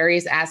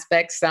various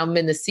aspects, some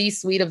in the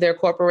C-suite of their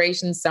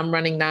corporations, some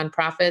running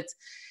nonprofits.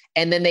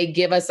 And then they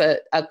give us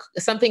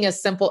something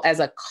as simple as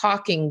a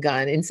caulking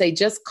gun and say,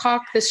 just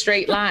caulk the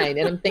straight line.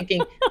 And I'm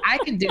thinking, I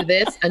can do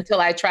this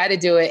until I try to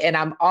do it and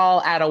I'm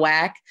all out of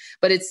whack.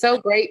 But it's so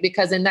great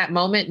because in that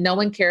moment, no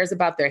one cares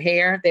about their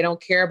hair. They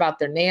don't care about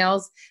their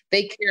nails.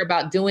 They care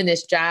about doing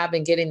this job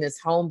and getting this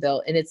home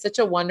built. And it's such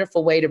a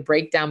wonderful way to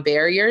break down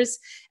barriers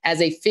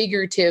as a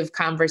figurative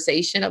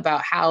conversation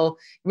about how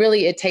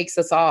really it takes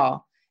us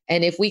all.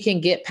 And if we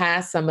can get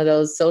past some of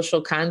those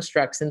social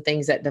constructs and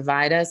things that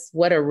divide us,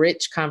 what a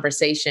rich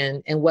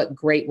conversation and what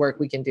great work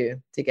we can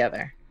do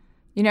together.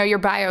 Your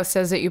bio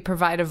says that you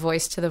provide a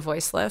voice to the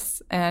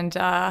voiceless. And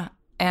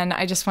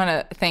I just want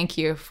to thank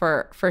you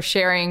for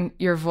sharing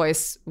your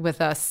voice with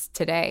us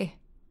today.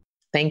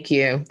 Thank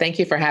you. Thank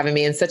you for having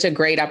me. And such a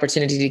great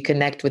opportunity to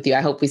connect with you.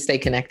 I hope we stay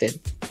connected.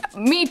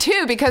 Me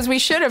too, because we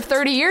should have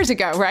 30 years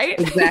ago, right?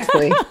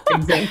 Exactly.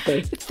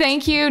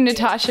 Thank you,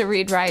 Natasha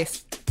Reed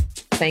Rice.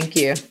 Thank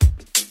you.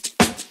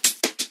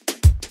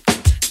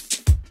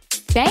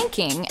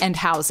 Banking and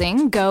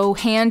housing go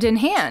hand in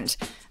hand.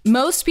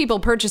 Most people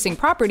purchasing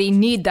property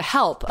need the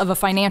help of a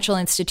financial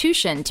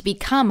institution to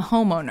become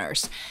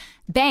homeowners.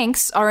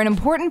 Banks are an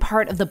important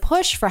part of the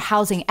push for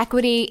housing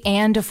equity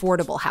and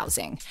affordable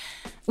housing.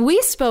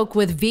 We spoke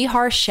with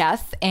Vihar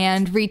Sheth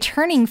and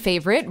returning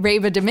favorite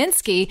Reva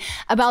Dominski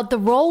about the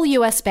role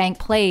U.S. Bank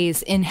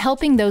plays in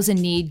helping those in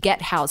need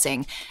get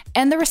housing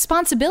and the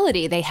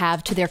responsibility they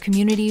have to their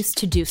communities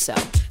to do so.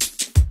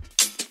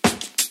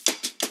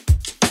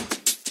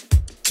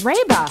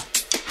 Reva,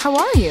 how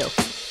are you?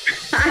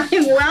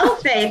 I'm well,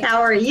 Faith. How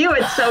are you?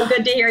 It's so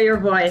good to hear your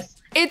voice.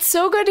 It's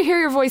so good to hear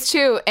your voice,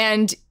 too.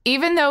 And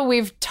even though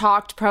we've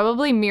talked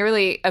probably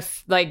merely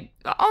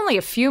only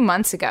a few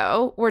months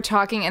ago, we're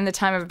talking in the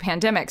time of a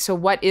pandemic. So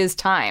what is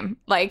time?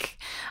 Right.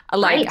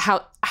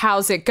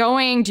 How's it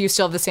going? Do you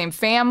still have the same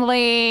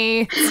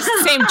family,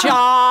 same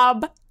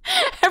job?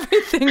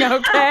 Everything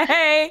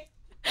okay?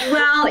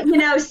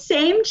 Well,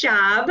 same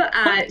job,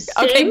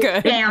 same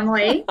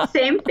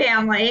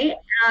family,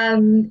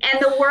 and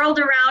the world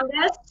around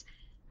us.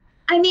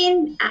 I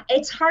mean,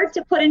 it's hard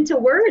to put into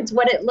words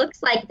what it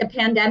looks like. The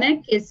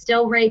pandemic is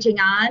still raging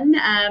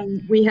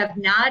on. We have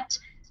not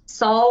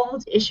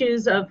solved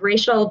issues of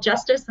racial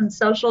justice and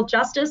social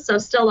justice, so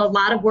still a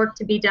lot of work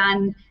to be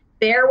done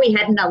there. We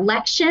had an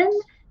election.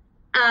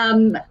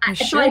 So I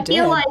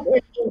feel like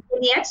in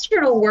the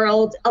external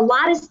world, a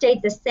lot has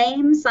stayed the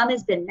same. Some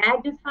has been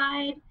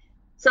magnified.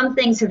 Some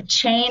things have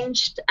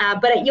changed.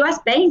 But at U.S.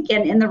 Bank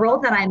and in the role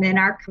that I'm in,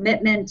 our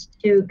commitment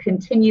to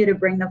continue to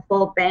bring the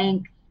full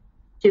bank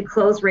to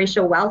close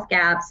racial wealth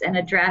gaps and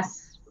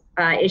address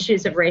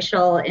issues of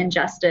racial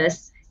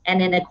injustice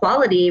and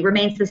inequality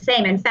remains the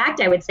same. In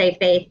fact, I would say,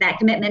 Faith, that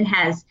commitment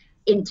has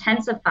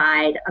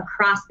intensified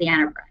across the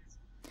enterprise.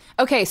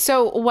 Okay,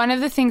 so one of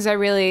the things I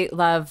really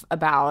love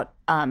about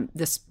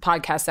this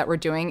podcast that we're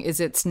doing is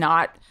its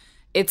mandate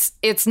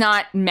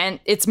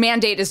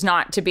is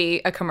not to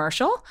be a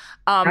commercial,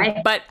 right.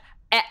 But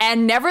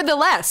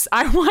nevertheless,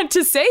 I want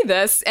to say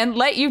this and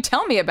let you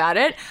tell me about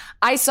it.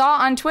 I saw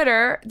on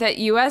Twitter that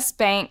U.S.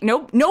 Bank,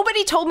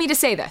 nobody told me to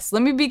say this.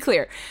 Let me be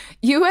clear.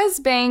 U.S.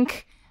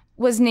 Bank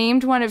was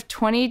named one of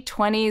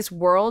 2020's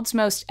world's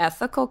most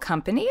ethical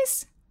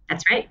companies.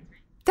 That's right.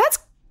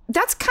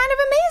 That's kind of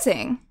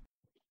amazing.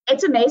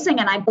 It's amazing.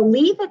 And I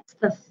believe it's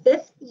the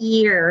 5th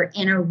year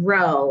in a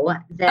row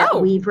that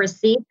we've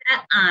received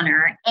that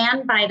honor.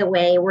 And by the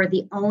way, we're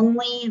the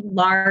only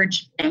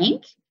large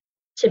bank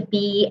to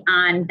be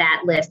on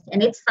that list.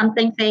 And it's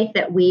something, Faith,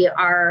 that we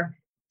are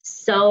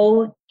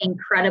so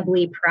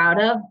incredibly proud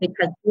of,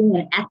 because being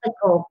an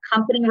ethical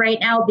company right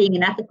now, being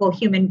an ethical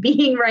human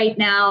being right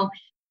now,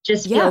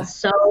 just feels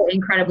so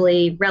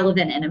incredibly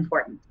relevant and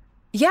important.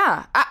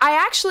 Yeah, I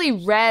actually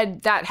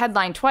read that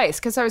headline twice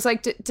because I was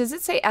like, does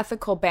it say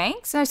ethical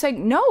banks? And I was like,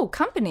 no,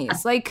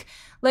 companies. Like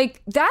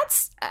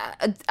that's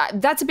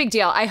a big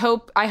deal. I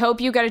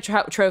hope you get a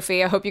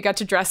trophy. I hope you got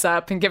to dress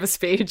up and give a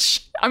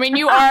speech. I mean,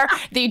 you are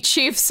the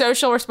chief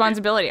social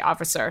responsibility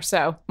officer,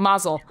 so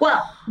mazel.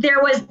 Well,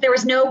 there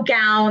was no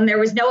gown, there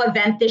was no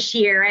event this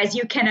year, as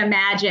you can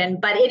imagine.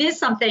 But it is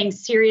something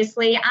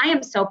seriously I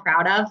am so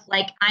proud of.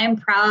 Like, I am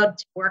proud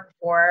to work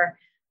for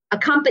a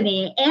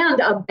company and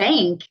a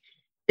bank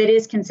that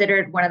is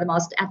considered one of the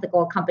most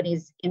ethical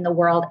companies in the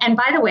world. And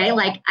by the way,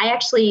 like, I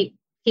actually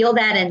feel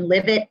that and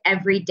live it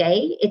every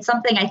day. It's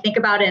something I think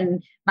about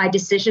in my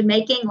decision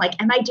making.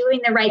 Like, am I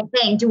doing the right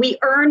thing? Do we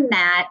earn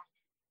that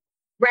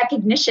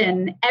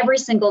recognition every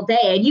single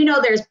day?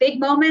 And there's big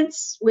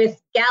moments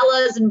with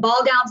galas and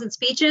ball gowns and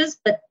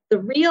speeches, but the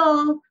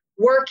real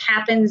work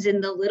happens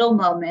in the little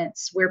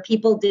moments where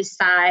people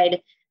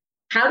decide,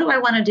 how do I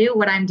want to do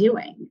what I'm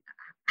doing?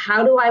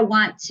 How do I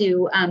want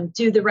to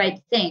do the right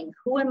thing?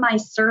 Who am I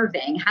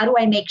serving? How do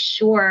I make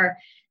sure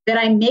that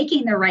I'm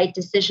making the right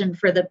decision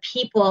for the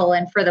people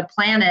and for the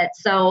planet?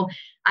 So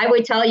I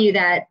would tell you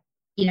that,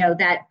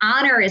 that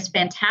honor is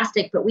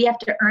fantastic, but we have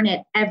to earn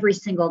it every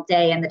single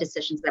day in the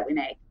decisions that we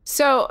make.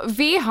 So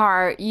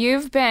Vihar,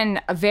 you've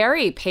been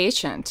very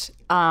patient.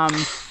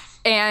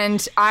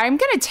 And I'm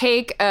going to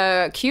take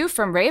a cue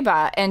from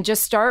Reba and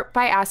just start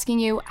by asking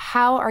you,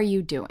 how are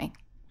you doing?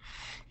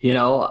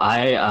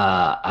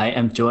 I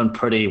am doing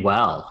pretty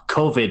well.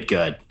 COVID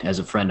good, as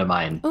a friend of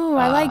mine. Ooh,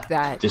 I like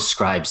that.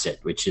 Describes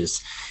it, which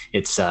is,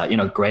 it's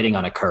grading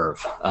on a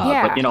curve.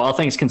 Yeah. But all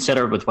things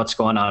considered, with what's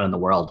going on in the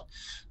world,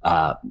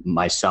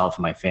 myself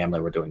and my family,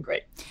 we're doing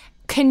great.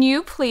 Can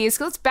you please,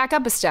 let's back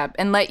up a step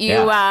and let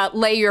you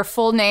lay your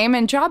full name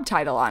and job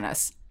title on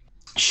us.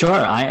 Sure.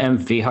 I am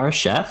Vihar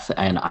Sheth,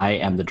 and I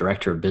am the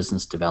Director of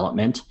Business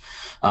Development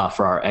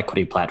for our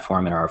equity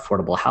platform and our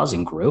affordable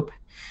housing group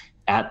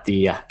at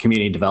the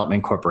Community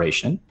Development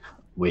Corporation,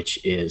 which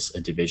is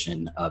a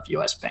division of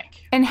U.S.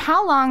 Bank. And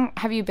how long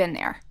have you been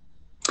there?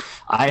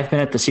 I've been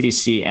at the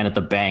CDC and at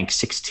the bank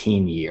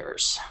 16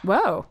 years.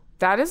 Whoa,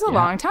 that is a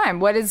long time.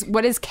 What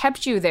has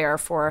kept you there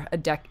for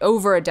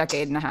over a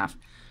decade and a half?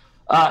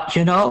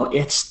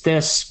 It's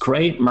this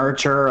great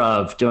merger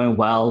of doing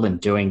well and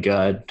doing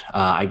good.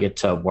 I get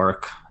to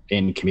work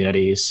in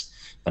communities,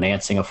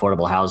 financing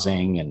affordable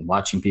housing and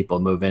watching people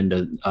move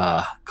into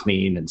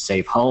clean and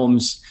safe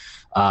homes.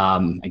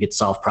 I get to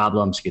solve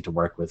problems, get to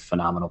work with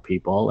phenomenal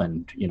people,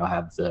 and,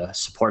 have the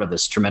support of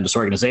this tremendous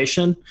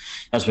organization.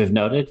 As we've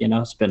noted,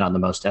 it's been on the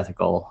most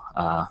ethical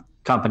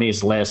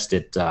companies list.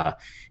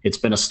 It's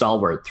been a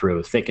stalwart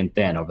through thick and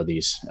thin over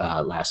these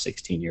last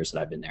 16 years that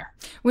I've been there.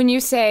 When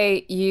you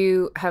say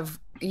you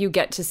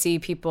get to see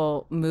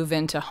people move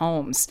into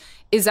homes,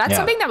 is that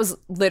something that was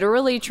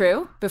literally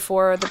true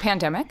before the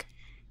pandemic?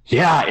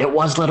 Yeah, it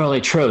was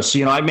literally true.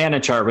 So, I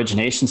manage our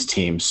originations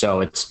team. So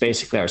it's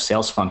basically our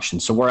sales function.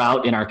 So we're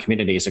out in our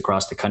communities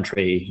across the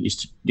country.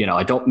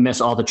 I don't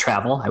miss all the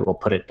travel. I will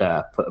put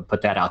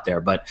that out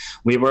there. But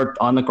we were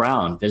on the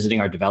ground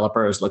visiting our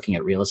developers, looking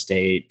at real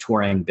estate,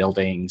 touring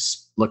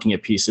buildings, looking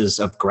at pieces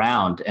of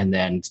ground, and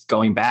then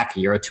going back a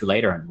year or two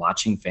later and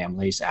watching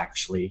families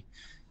actually,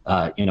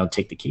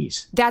 take the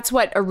keys. That's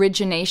what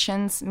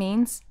originations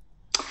means?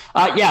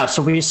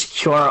 So we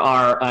secure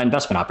our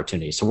investment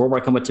opportunities. So we're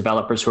working with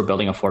developers who are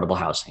building affordable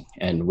housing,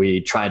 and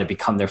we try to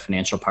become their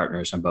financial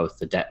partners on both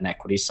the debt and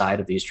equity side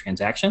of these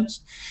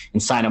transactions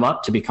and sign them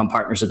up to become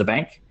partners of the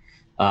bank.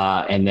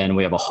 And then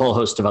we have a whole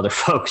host of other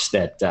folks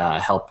that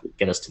help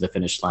get us to the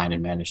finish line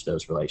and manage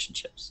those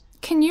relationships.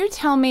 Can you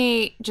tell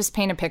me, just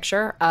paint a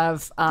picture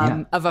of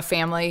a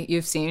family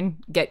you've seen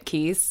get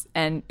keys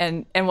and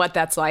what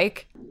that's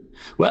like?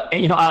 Well,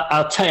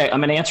 I'll tell you,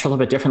 I'm going to answer a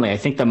little bit differently. I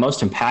think the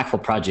most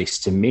impactful projects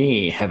to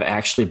me have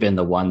actually been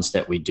the ones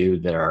that we do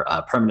that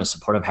are permanent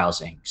supportive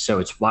housing. So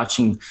it's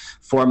watching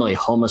formerly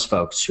homeless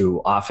folks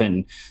who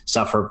often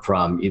suffer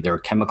from either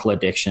chemical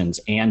addictions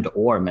and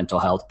or mental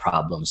health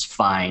problems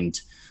find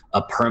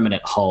a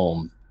permanent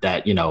home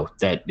that,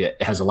 that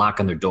has a lock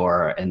on their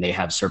door and they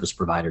have service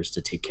providers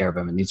to take care of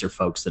them. And these are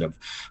folks that have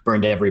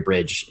burned every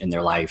bridge in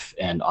their life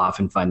and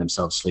often find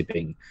themselves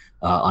sleeping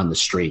on the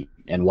street,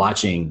 and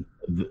watching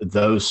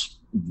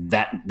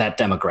that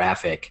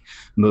demographic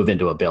move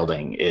into a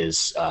building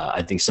is,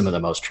 I think, some of the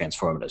most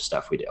transformative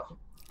stuff we do.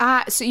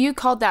 So you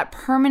called that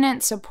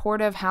permanent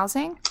supportive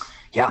housing?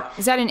 Yeah.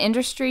 Is that an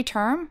industry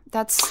term?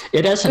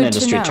 It is an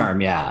industry term.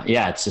 Yeah.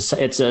 Yeah. It's a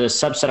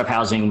subset of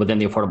housing within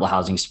the affordable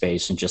housing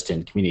space and just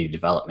in community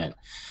development,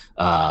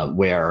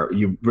 where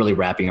you're really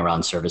wrapping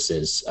around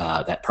services,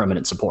 that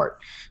permanent support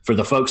for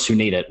the folks who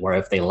need it, where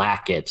if they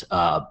lack it,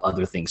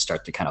 other things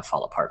start to kind of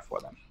fall apart for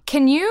them.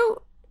 Can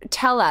you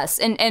tell us,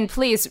 and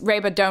please,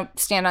 Reba, don't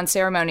stand on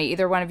ceremony.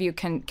 Either one of you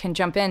can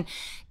jump in.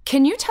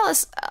 Can you tell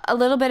us a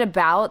little bit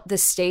about the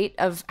state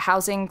of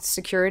housing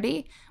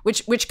security,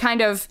 which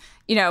kind of,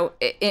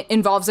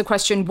 involves the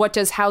question, what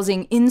does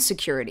housing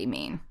insecurity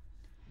mean?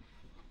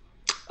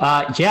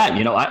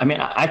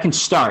 I can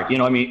start.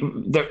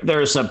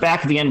 There's a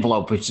back of the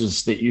envelope, which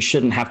is that you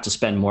shouldn't have to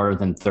spend more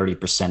than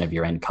 30% of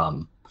your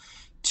income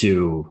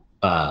to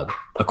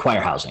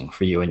acquire housing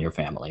for you and your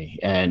family.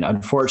 And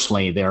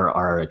unfortunately, there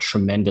are a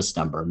tremendous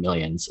number,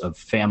 millions of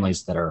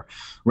families that are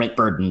rent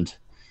burdened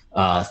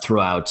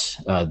throughout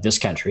this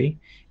country.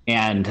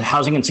 And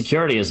housing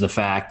insecurity is the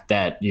fact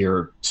that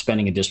you're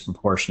spending a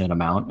disproportionate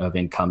amount of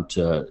income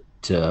to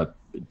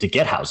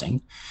get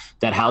housing,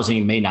 that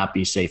housing may not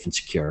be safe and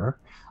secure,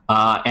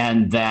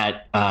 and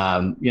that,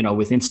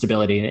 with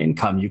instability in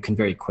income, you can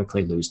very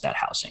quickly lose that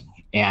housing.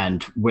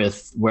 And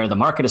with where the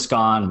market has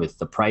gone, with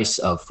the price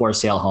of for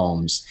sale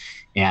homes,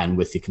 and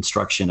with the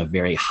construction of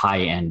very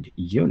high-end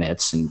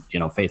units, and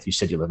Faith, you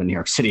said you live in New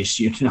York City,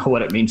 so you know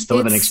what it means to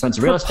live in an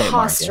expensive real estate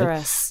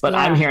market. But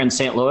I'm here in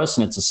St. Louis,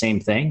 and it's the same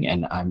thing.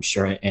 And I'm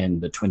sure in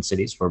the Twin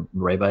Cities, where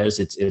Reba is,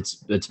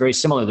 it's very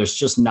similar. There's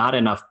just not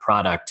enough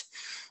product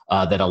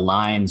that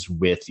aligns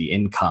with the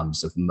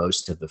incomes of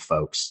most of the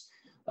folks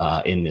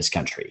in this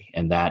country,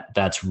 and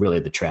that's really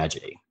the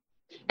tragedy.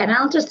 And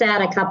I'll just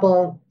add a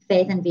couple,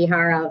 Faith and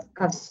Vihar,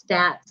 of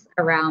stats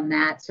around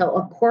that. So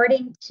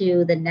according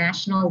to the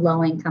National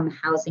Low-Income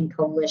Housing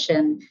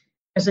Coalition,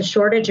 there's a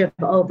shortage of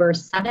over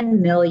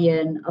 7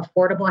 million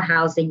affordable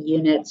housing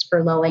units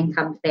for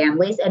low-income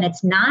families. And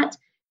it's not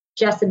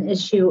just an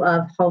issue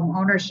of home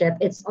ownership,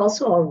 it's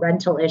also a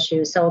rental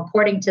issue. So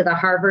according to the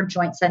Harvard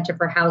Joint Center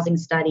for Housing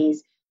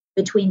Studies,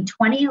 between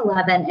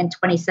 2011 and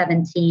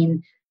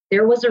 2017,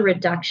 there was a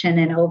reduction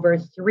in over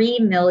 3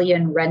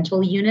 million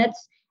rental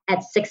units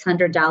at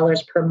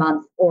 $600 per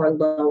month or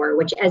lower,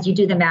 which, as you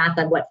do the math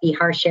on what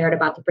Vihar shared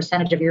about the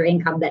percentage of your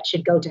income that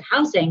should go to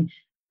housing,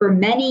 for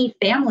many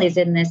families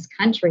in this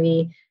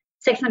country,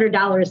 $600,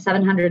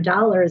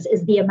 $700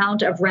 is the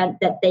amount of rent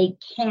that they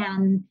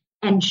can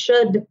and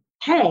should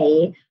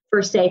pay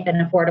for safe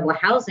and affordable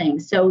housing.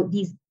 So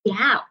these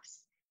gaps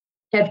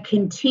have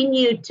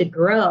continued to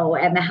grow,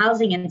 and the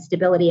housing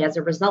instability as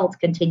a result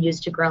continues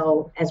to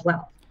grow as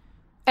well.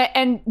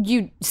 And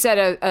you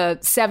said a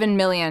 7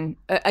 million,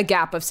 a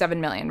gap of 7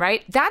 million,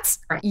 right? That's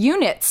right.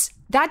 Units.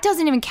 That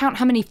doesn't even count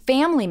how many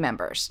family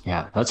members.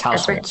 Yeah, that's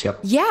households. Yep.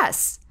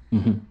 Yes.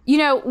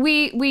 Mm-hmm.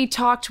 We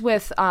talked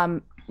with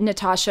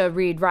Natasha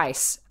Reed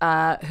Rice,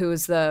 who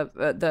is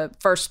the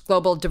first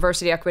global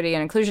diversity, equity,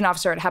 and inclusion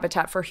officer at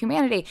Habitat for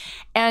Humanity,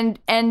 and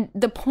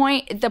the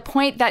point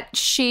that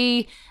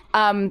she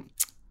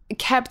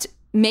kept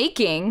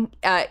making,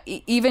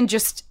 even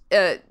just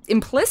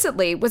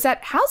implicitly, was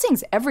that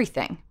housing's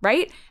everything,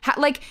 right?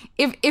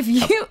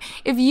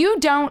 If you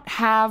don't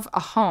have a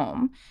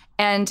home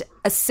and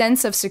a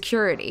sense of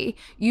security,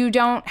 you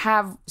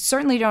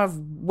certainly don't have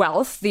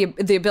wealth,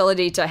 the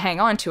ability to hang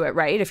on to it,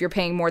 right? If you're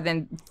paying more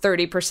than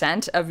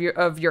 30%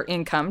 of your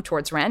income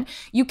towards rent,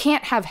 you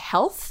can't have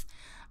health,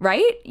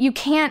 right? You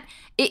can't.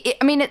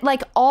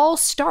 It all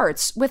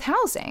starts with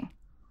housing.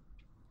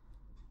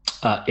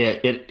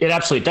 It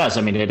absolutely does.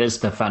 It is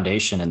the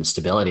foundation and the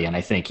stability. And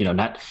I think,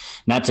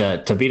 not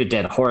to beat a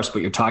dead horse,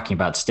 but you're talking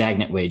about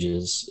stagnant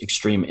wages,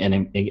 extreme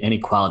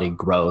inequality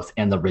growth,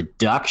 and the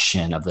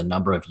reduction of the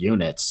number of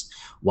units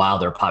while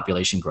there's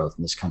population growth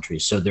in this country.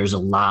 So there's a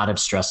lot of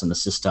stress in the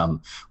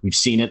system. We've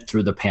seen it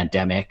through the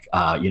pandemic.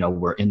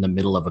 We're in the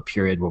middle of a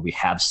period where we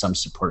have some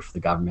support for the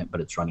government, but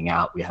it's running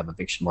out. We have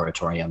eviction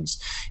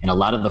moratoriums. And a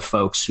lot of the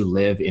folks who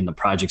live in the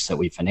projects that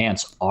we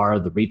finance are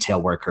the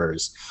retail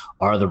workers,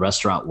 are the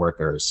restaurant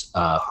workers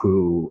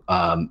who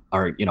are,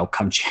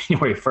 come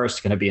January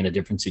 1st, going to be in a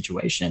different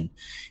situation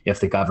if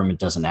the government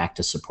doesn't act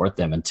to support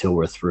them until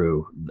we're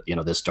through,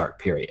 this dark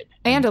period.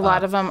 And a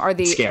lot of them are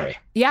scary.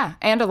 Yeah.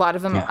 And a lot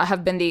of them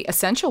have been the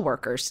essential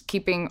workers,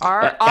 keeping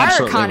our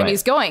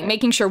economies going,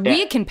 making sure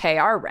we can pay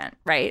our rent,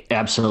 right?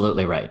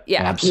 Absolutely right.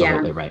 Yeah.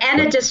 Absolutely right.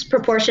 And a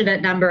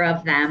disproportionate number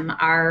of them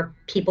are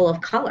people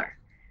of color,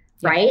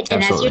 right?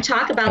 And as you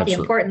talk about the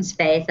importance,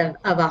 Faith, of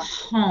a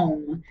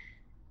home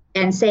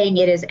and saying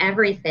it is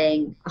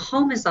everything, a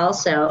home is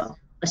also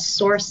a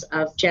source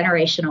of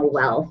generational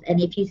wealth.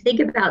 And if you think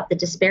about the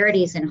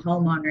disparities in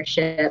home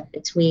ownership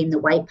between the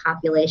white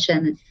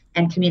population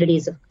and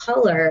communities of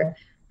color,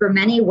 for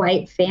many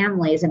white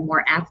families and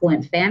more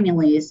affluent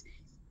families,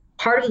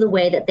 part of the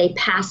way that they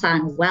pass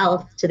on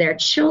wealth to their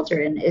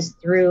children is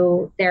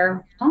through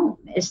their home,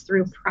 is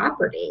through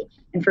property.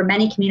 And for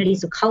many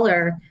communities of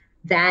color,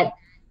 that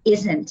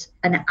isn't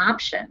an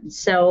option.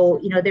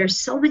 So, there's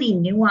so many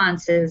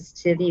nuances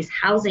to these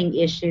housing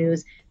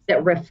issues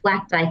that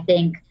reflect, I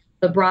think,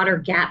 the broader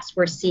gaps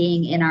we're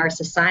seeing in our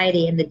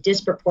society and the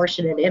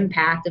disproportionate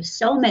impact of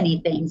so many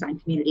things on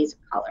communities of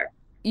color.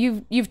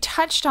 You've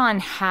touched on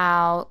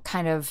how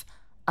kind of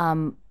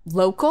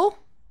local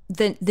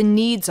the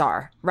needs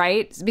are,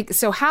 right?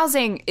 So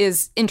housing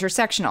is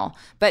intersectional,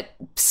 but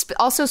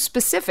also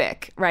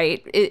specific,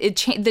 right?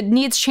 The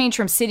needs change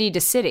from city to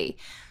city.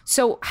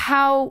 So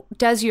how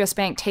does U.S.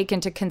 Bank take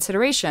into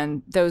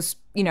consideration those,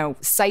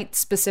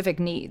 site-specific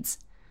needs?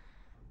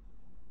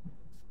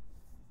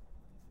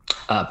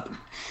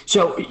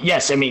 So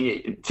yes, I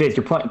mean, Faith,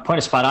 your point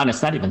is spot on.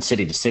 It's not even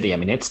city to city. I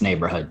mean, it's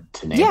neighborhood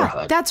to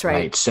neighborhood. Yeah, that's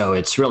right. So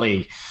it's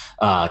really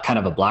kind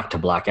of a block to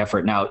block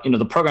effort. Now,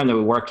 the program that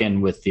we work in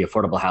with the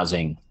affordable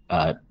housing,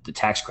 the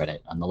tax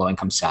credit on the low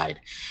income side,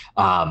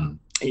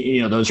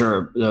 those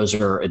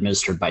are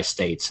administered by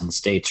states, and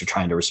states are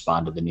trying to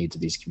respond to the needs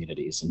of these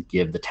communities and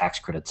give the tax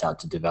credits out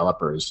to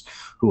developers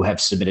who have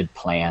submitted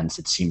plans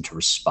that seem to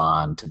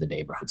respond to the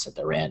neighborhoods that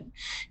they're in.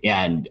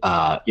 And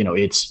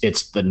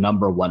it's the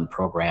number one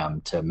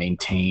program to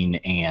maintain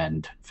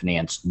and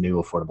finance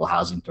new affordable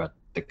housing throughout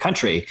the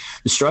country.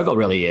 The struggle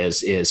really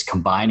is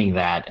combining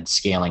that and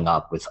scaling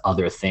up with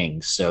other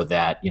things so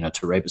that,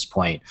 to Reba's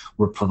point,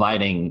 we're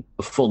providing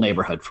a full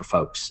neighborhood for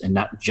folks, and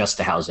not just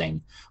the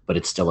housing, but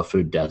it's still a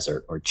food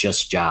desert, or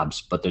just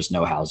jobs, but there's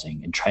no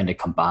housing, and trying to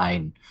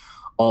combine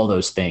all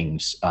those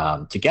things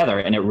together.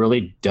 And it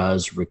really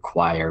does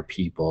require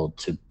people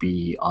to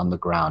be on the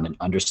ground and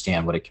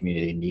understand what a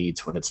community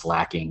needs, what it's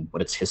lacking,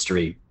 what its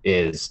history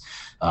is,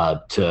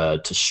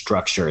 to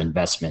structure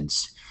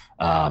investments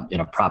in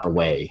a proper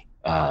way.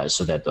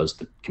 So that those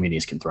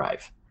communities can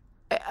thrive.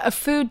 A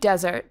food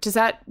desert, does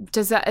that,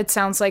 it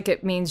sounds like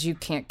it means you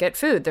can't get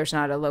food. There's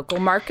not a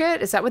local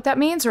market. Is that what that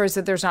means? Or is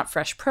it there's not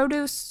fresh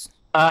produce?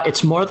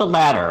 It's more the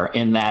latter,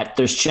 in that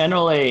there's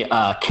generally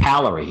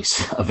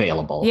calories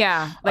available.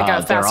 Yeah, like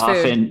a fast food. They're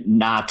often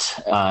not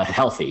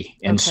healthy.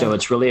 And so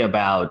it's really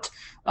about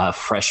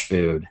fresh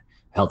food,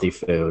 healthy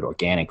food,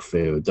 organic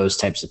food, those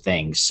types of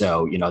things.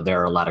 So, there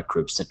are a lot of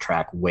groups that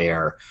track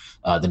where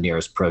the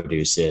nearest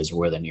produce is,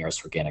 where the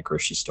nearest organic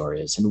grocery store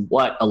is, and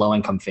what a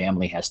low-income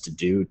family has to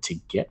do to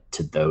get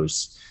to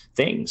those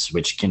things,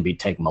 which can be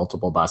take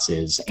multiple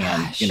buses.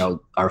 And,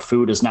 our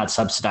food is not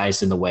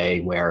subsidized in the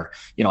way where,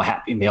 a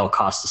Happy Meal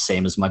costs the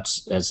same as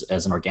much as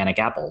an organic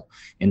apple.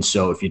 And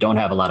so if you don't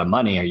have a lot of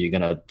money, are you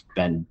going to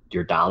spend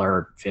your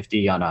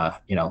 $1.50 on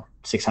a,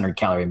 600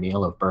 calorie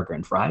meal of burger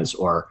and fries,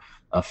 or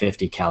a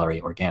 50 calorie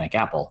organic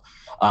apple,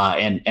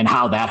 and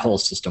how that whole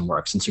system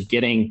works? And so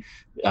getting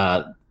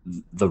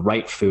the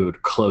right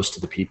food close to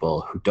the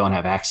people who don't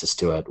have access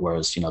to it,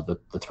 whereas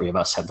the three of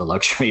us have the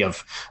luxury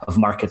of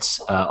markets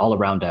all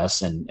around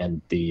us,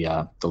 and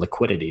the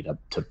liquidity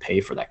to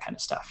pay for that kind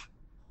of stuff.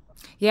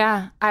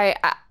 Yeah, I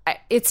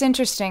it's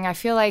interesting. I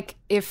feel like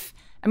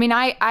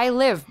I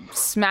live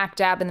smack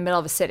dab in the middle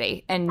of a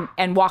city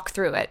and walk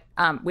through it.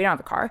 We don't have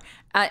a car.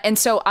 And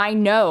so I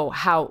know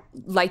how,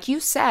 like you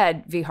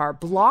said, Vihar,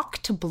 block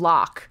to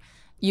block,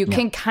 you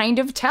can kind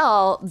of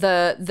tell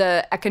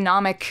the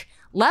economic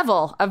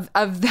level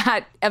of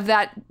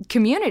that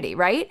community,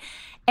 right?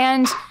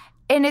 And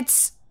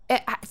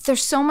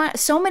there's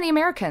so many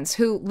Americans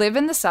who live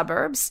in the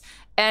suburbs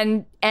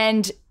and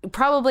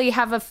probably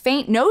have a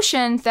faint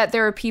notion that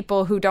there are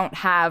people who don't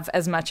have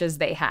as much as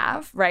they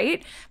have,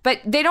 right? But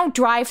they don't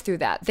drive through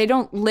that. They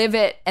don't live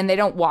it, and they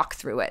don't walk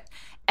through it.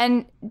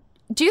 And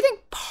do you think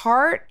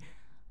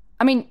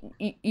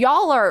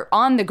y'all are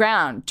on the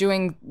ground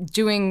doing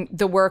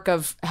the work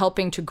of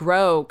helping to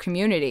grow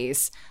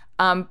communities.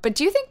 But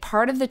do you think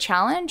part of the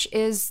challenge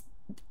is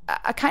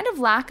a kind of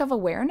lack of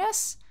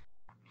awareness?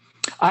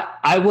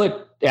 I would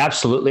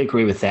absolutely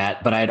agree with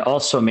that, but I'd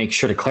also make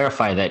sure to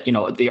clarify that,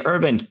 the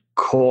urban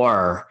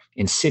core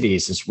in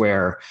cities is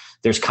where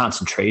there's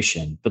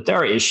concentration, but there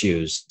are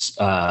issues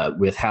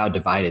with how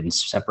divided and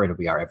separated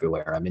we are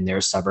everywhere. I mean, there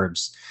are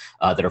suburbs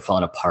that are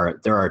falling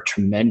apart. There are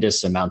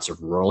tremendous amounts of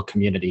rural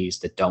communities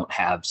that don't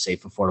have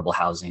safe, affordable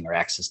housing or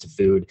access to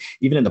food,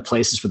 even in the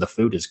places where the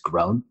food is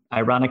grown,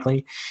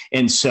 ironically.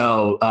 And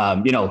so,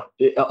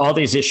 all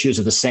these issues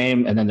are the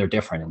same, and then they're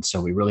different. And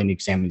so we really need to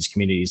examine these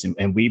communities.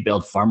 And we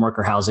build farm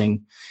worker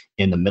housing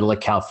in the middle of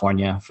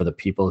California for the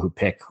people who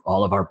pick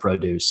all of our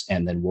produce.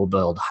 And then we'll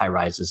build high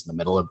rises in the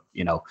middle of,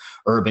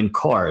 urban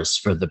cores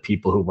for the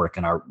people who work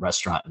in our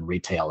restaurant and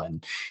retail.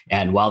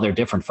 And while they're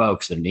different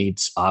folks, their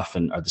needs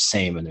often are the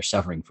same, and they're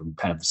suffering from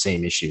kind of the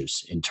same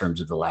issues in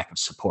terms of the lack of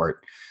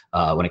support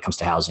when it comes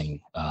to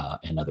housing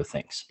and other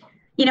things.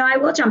 I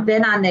will jump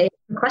in on the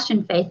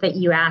question, Faith, that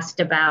you asked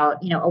about,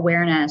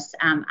 awareness.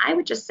 I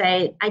would just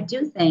say, I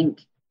do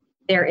think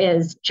there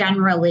is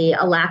generally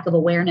a lack of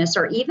awareness,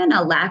 or even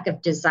a lack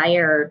of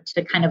desire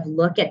to kind of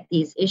look at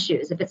these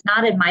issues. If it's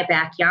not in my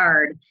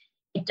backyard,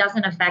 it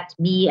doesn't affect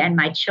me and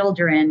my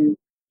children,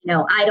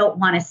 I don't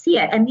want to see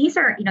it. And these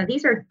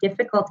are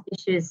difficult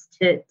issues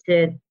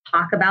to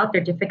talk about.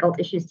 They're difficult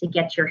issues to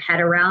get your head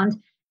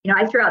around.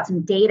 I threw out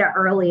some data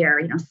earlier,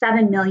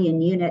 7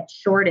 million unit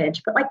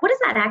shortage, but what does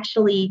that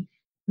actually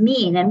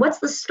mean? And what's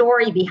the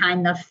story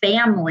behind the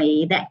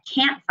family that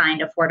can't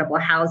find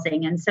affordable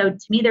housing? And so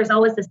to me, there's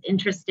always this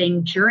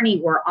interesting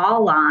journey we're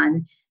all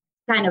on,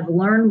 kind of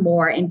learn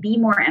more and be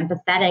more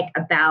empathetic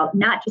about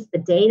not just the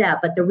data,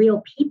 but the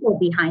real people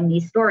behind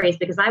these stories.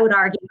 Because I would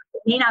argue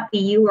it may not be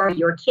you or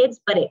your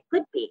kids, but it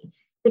could be.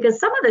 Because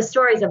some of the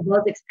stories of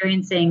those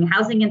experiencing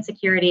housing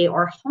insecurity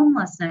or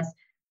homelessness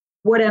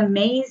would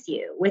amaze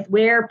you with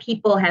where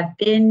people have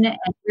been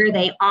and where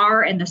they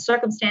are and the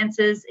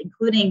circumstances,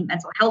 including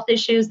mental health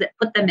issues that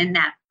put them in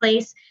that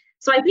place.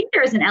 So I think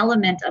there is an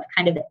element of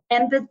kind of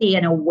empathy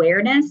and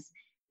awareness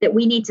that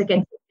we need to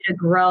continue to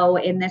grow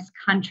in this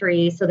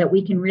country so that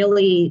we can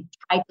really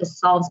try to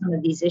solve some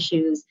of these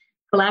issues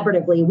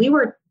collaboratively. We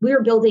were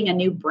building a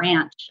new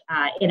branch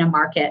in a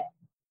market.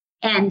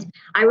 And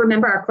I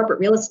remember our corporate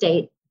real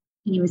estate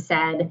team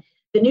said,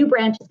 the new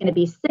branch is going to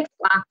be 6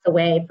 blocks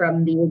away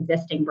from the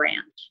existing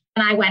branch.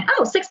 And I went,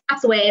 6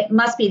 blocks away, it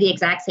must be the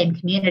exact same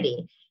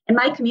community. And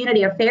my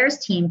community affairs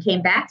team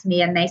came back to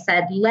me and they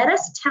said, let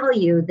us tell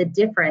you the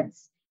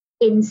difference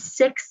in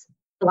 6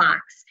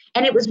 blocks.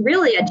 And it was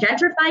really a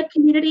gentrified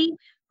community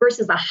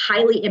versus a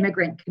highly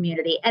immigrant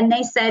community. And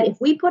they said, if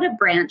we put a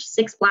branch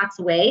 6 blocks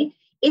away,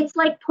 it's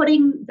like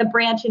putting the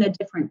branch in a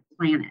different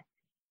planet.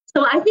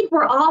 So I think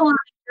we're all on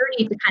a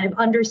journey to kind of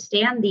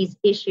understand these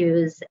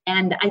issues.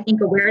 And I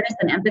think awareness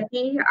and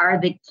empathy are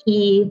the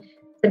key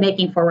to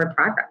making forward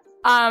progress.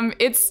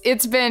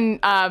 It's been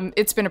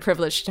a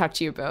privilege to talk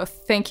to you both.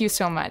 Thank you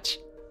so much.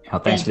 Oh,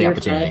 thanks for the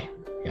opportunity.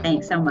 Yeah.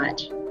 Thanks so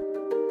much.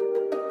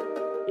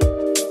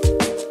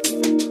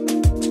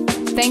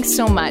 Thanks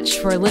so much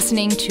for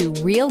listening to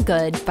Real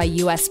Good by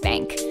U.S.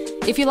 Bank.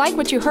 If you like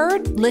what you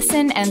heard,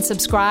 listen and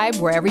subscribe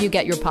wherever you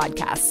get your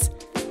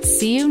podcasts.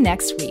 See you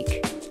next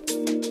week.